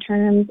thinks in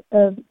terms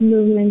of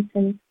movements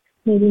and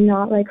maybe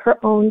not like her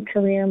own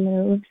career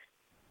moves.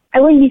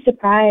 I wouldn't be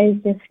surprised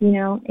if,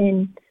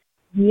 in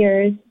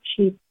years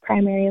she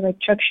primary like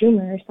Chuck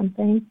Schumer or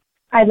something.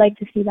 I'd like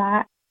to see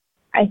that.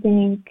 I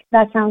think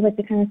that sounds like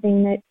the kind of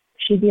thing that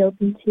she'd be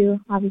open to.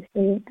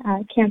 Obviously,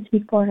 can't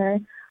speak for her,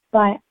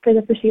 but for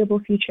the foreseeable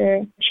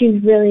future,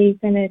 she's really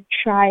going to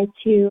try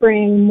to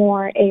bring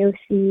more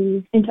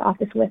AOCs into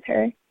office with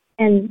her.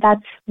 And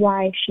that's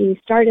why she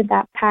started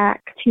that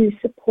PAC to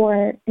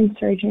support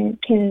insurgent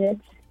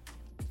candidates.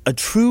 A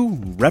true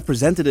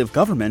representative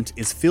government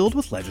is filled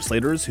with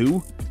legislators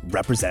who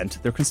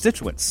represent their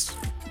constituents.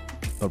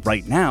 But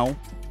right now,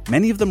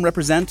 many of them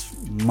represent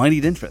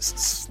moneyed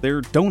interests,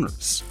 their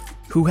donors,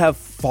 who have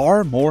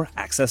far more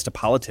access to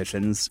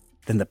politicians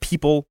than the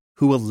people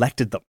who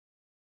elected them.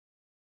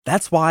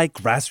 That's why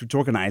grassroots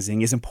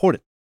organizing is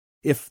important.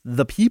 If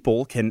the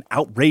people can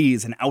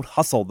outraise and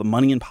outhustle the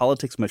money and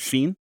politics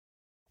machine,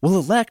 we'll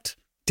elect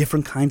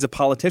different kinds of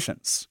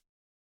politicians.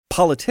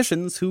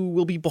 Politicians who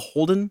will be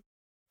beholden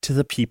to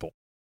the people,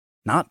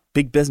 not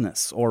big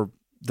business or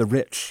the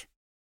rich.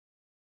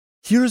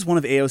 Here's one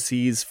of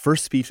AOC's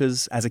first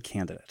speeches as a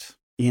candidate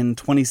in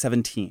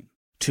 2017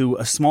 to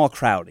a small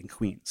crowd in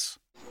Queens.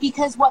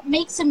 Because what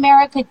makes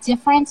America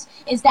different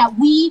is that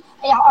we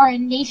are a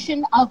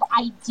nation of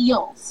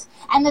ideals.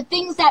 And the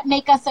things that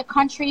make us a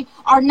country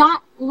are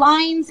not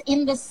lines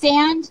in the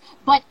sand,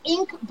 but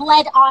ink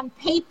bled on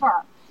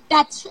paper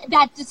that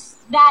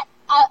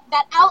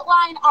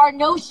outline our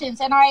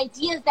notions and our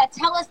ideas, that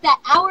tell us that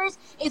ours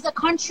is a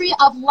country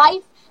of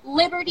life,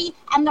 liberty,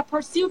 and the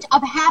pursuit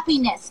of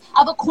happiness,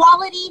 of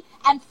equality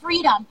and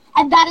freedom.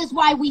 And that is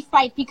why we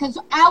fight, because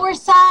our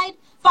side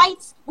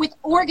fights with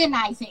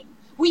organizing.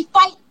 We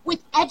fight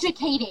with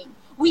educating.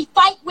 We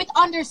fight with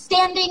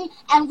understanding,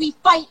 and we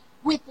fight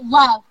with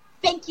love.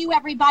 Thank you,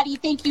 everybody.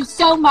 Thank you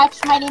so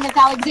much. My name is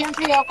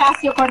Alexandria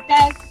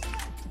Ocasio-Cortez.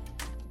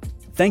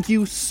 Thank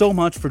you so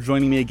much for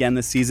joining me again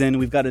this season.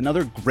 We've got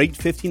another great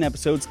 15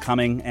 episodes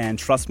coming, and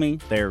trust me,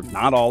 they're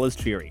not all as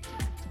cheery.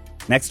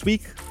 Next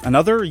week,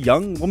 another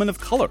young woman of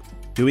color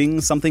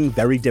doing something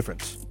very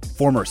different.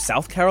 Former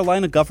South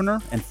Carolina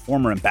governor and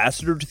former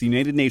ambassador to the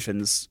United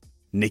Nations,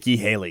 Nikki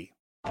Haley.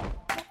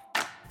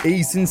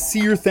 A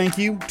sincere thank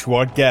you to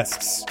our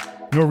guests.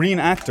 Noreen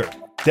Akhter,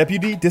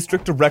 Deputy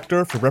District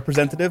Director for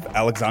Representative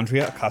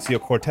Alexandria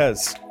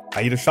Ocasio-Cortez.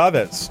 Aida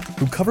Chavez,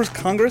 who covers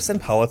Congress and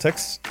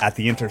politics at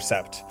The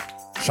Intercept.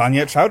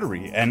 Shania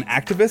Chowdhury, an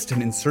activist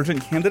and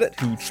insurgent candidate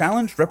who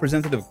challenged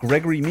Representative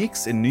Gregory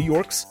Meeks in New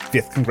York's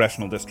 5th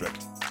Congressional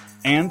District.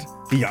 And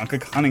Bianca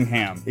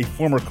Cunningham, a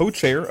former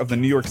co-chair of the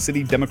New York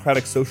City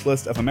Democratic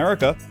Socialists of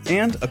America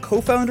and a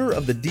co-founder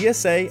of the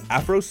DSA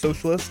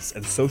Afro-Socialists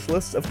and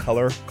Socialists of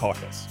Color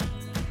Caucus.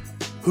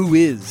 Who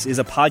is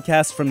a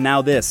podcast from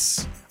Now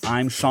This.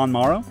 I'm Sean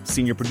Morrow,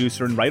 senior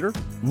producer and writer.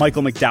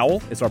 Michael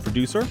McDowell is our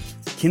producer.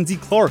 Kinsey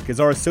Clark is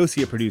our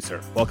associate producer.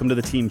 Welcome to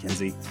the team,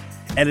 Kinsey.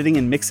 Editing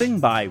and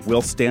mixing by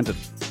Will Stanton.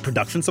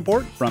 Production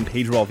support from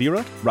Pedro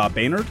Alvira, Rob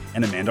Baynard,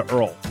 and Amanda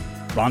Earle.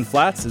 Ron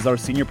Flatz is our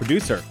senior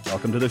producer.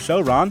 Welcome to the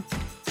show, Ron.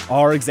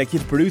 Our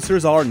executive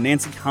producers are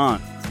Nancy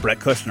Kahn, Brett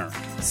Kushner,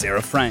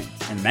 Sarah Frank,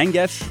 and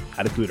Mangesh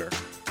Hadakuder.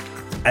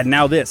 And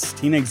Now This,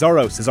 Tina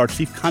Exaros is our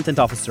chief content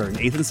officer, and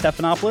Ethan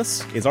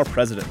Stephanopoulos is our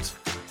president.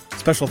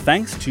 Special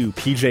thanks to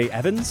PJ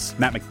Evans,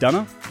 Matt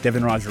McDonough,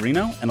 Devin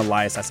Rogerino, and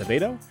Elias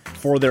Acevedo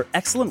for their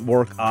excellent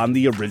work on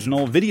the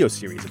original video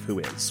series of Who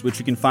Is, which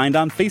you can find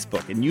on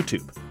Facebook and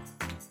YouTube.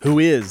 Who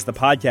Is, the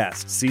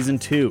podcast, Season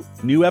 2.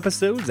 New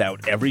episodes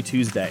out every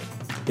Tuesday.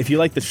 If you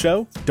like the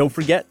show, don't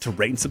forget to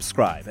rate and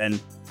subscribe,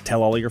 and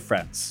tell all your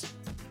friends.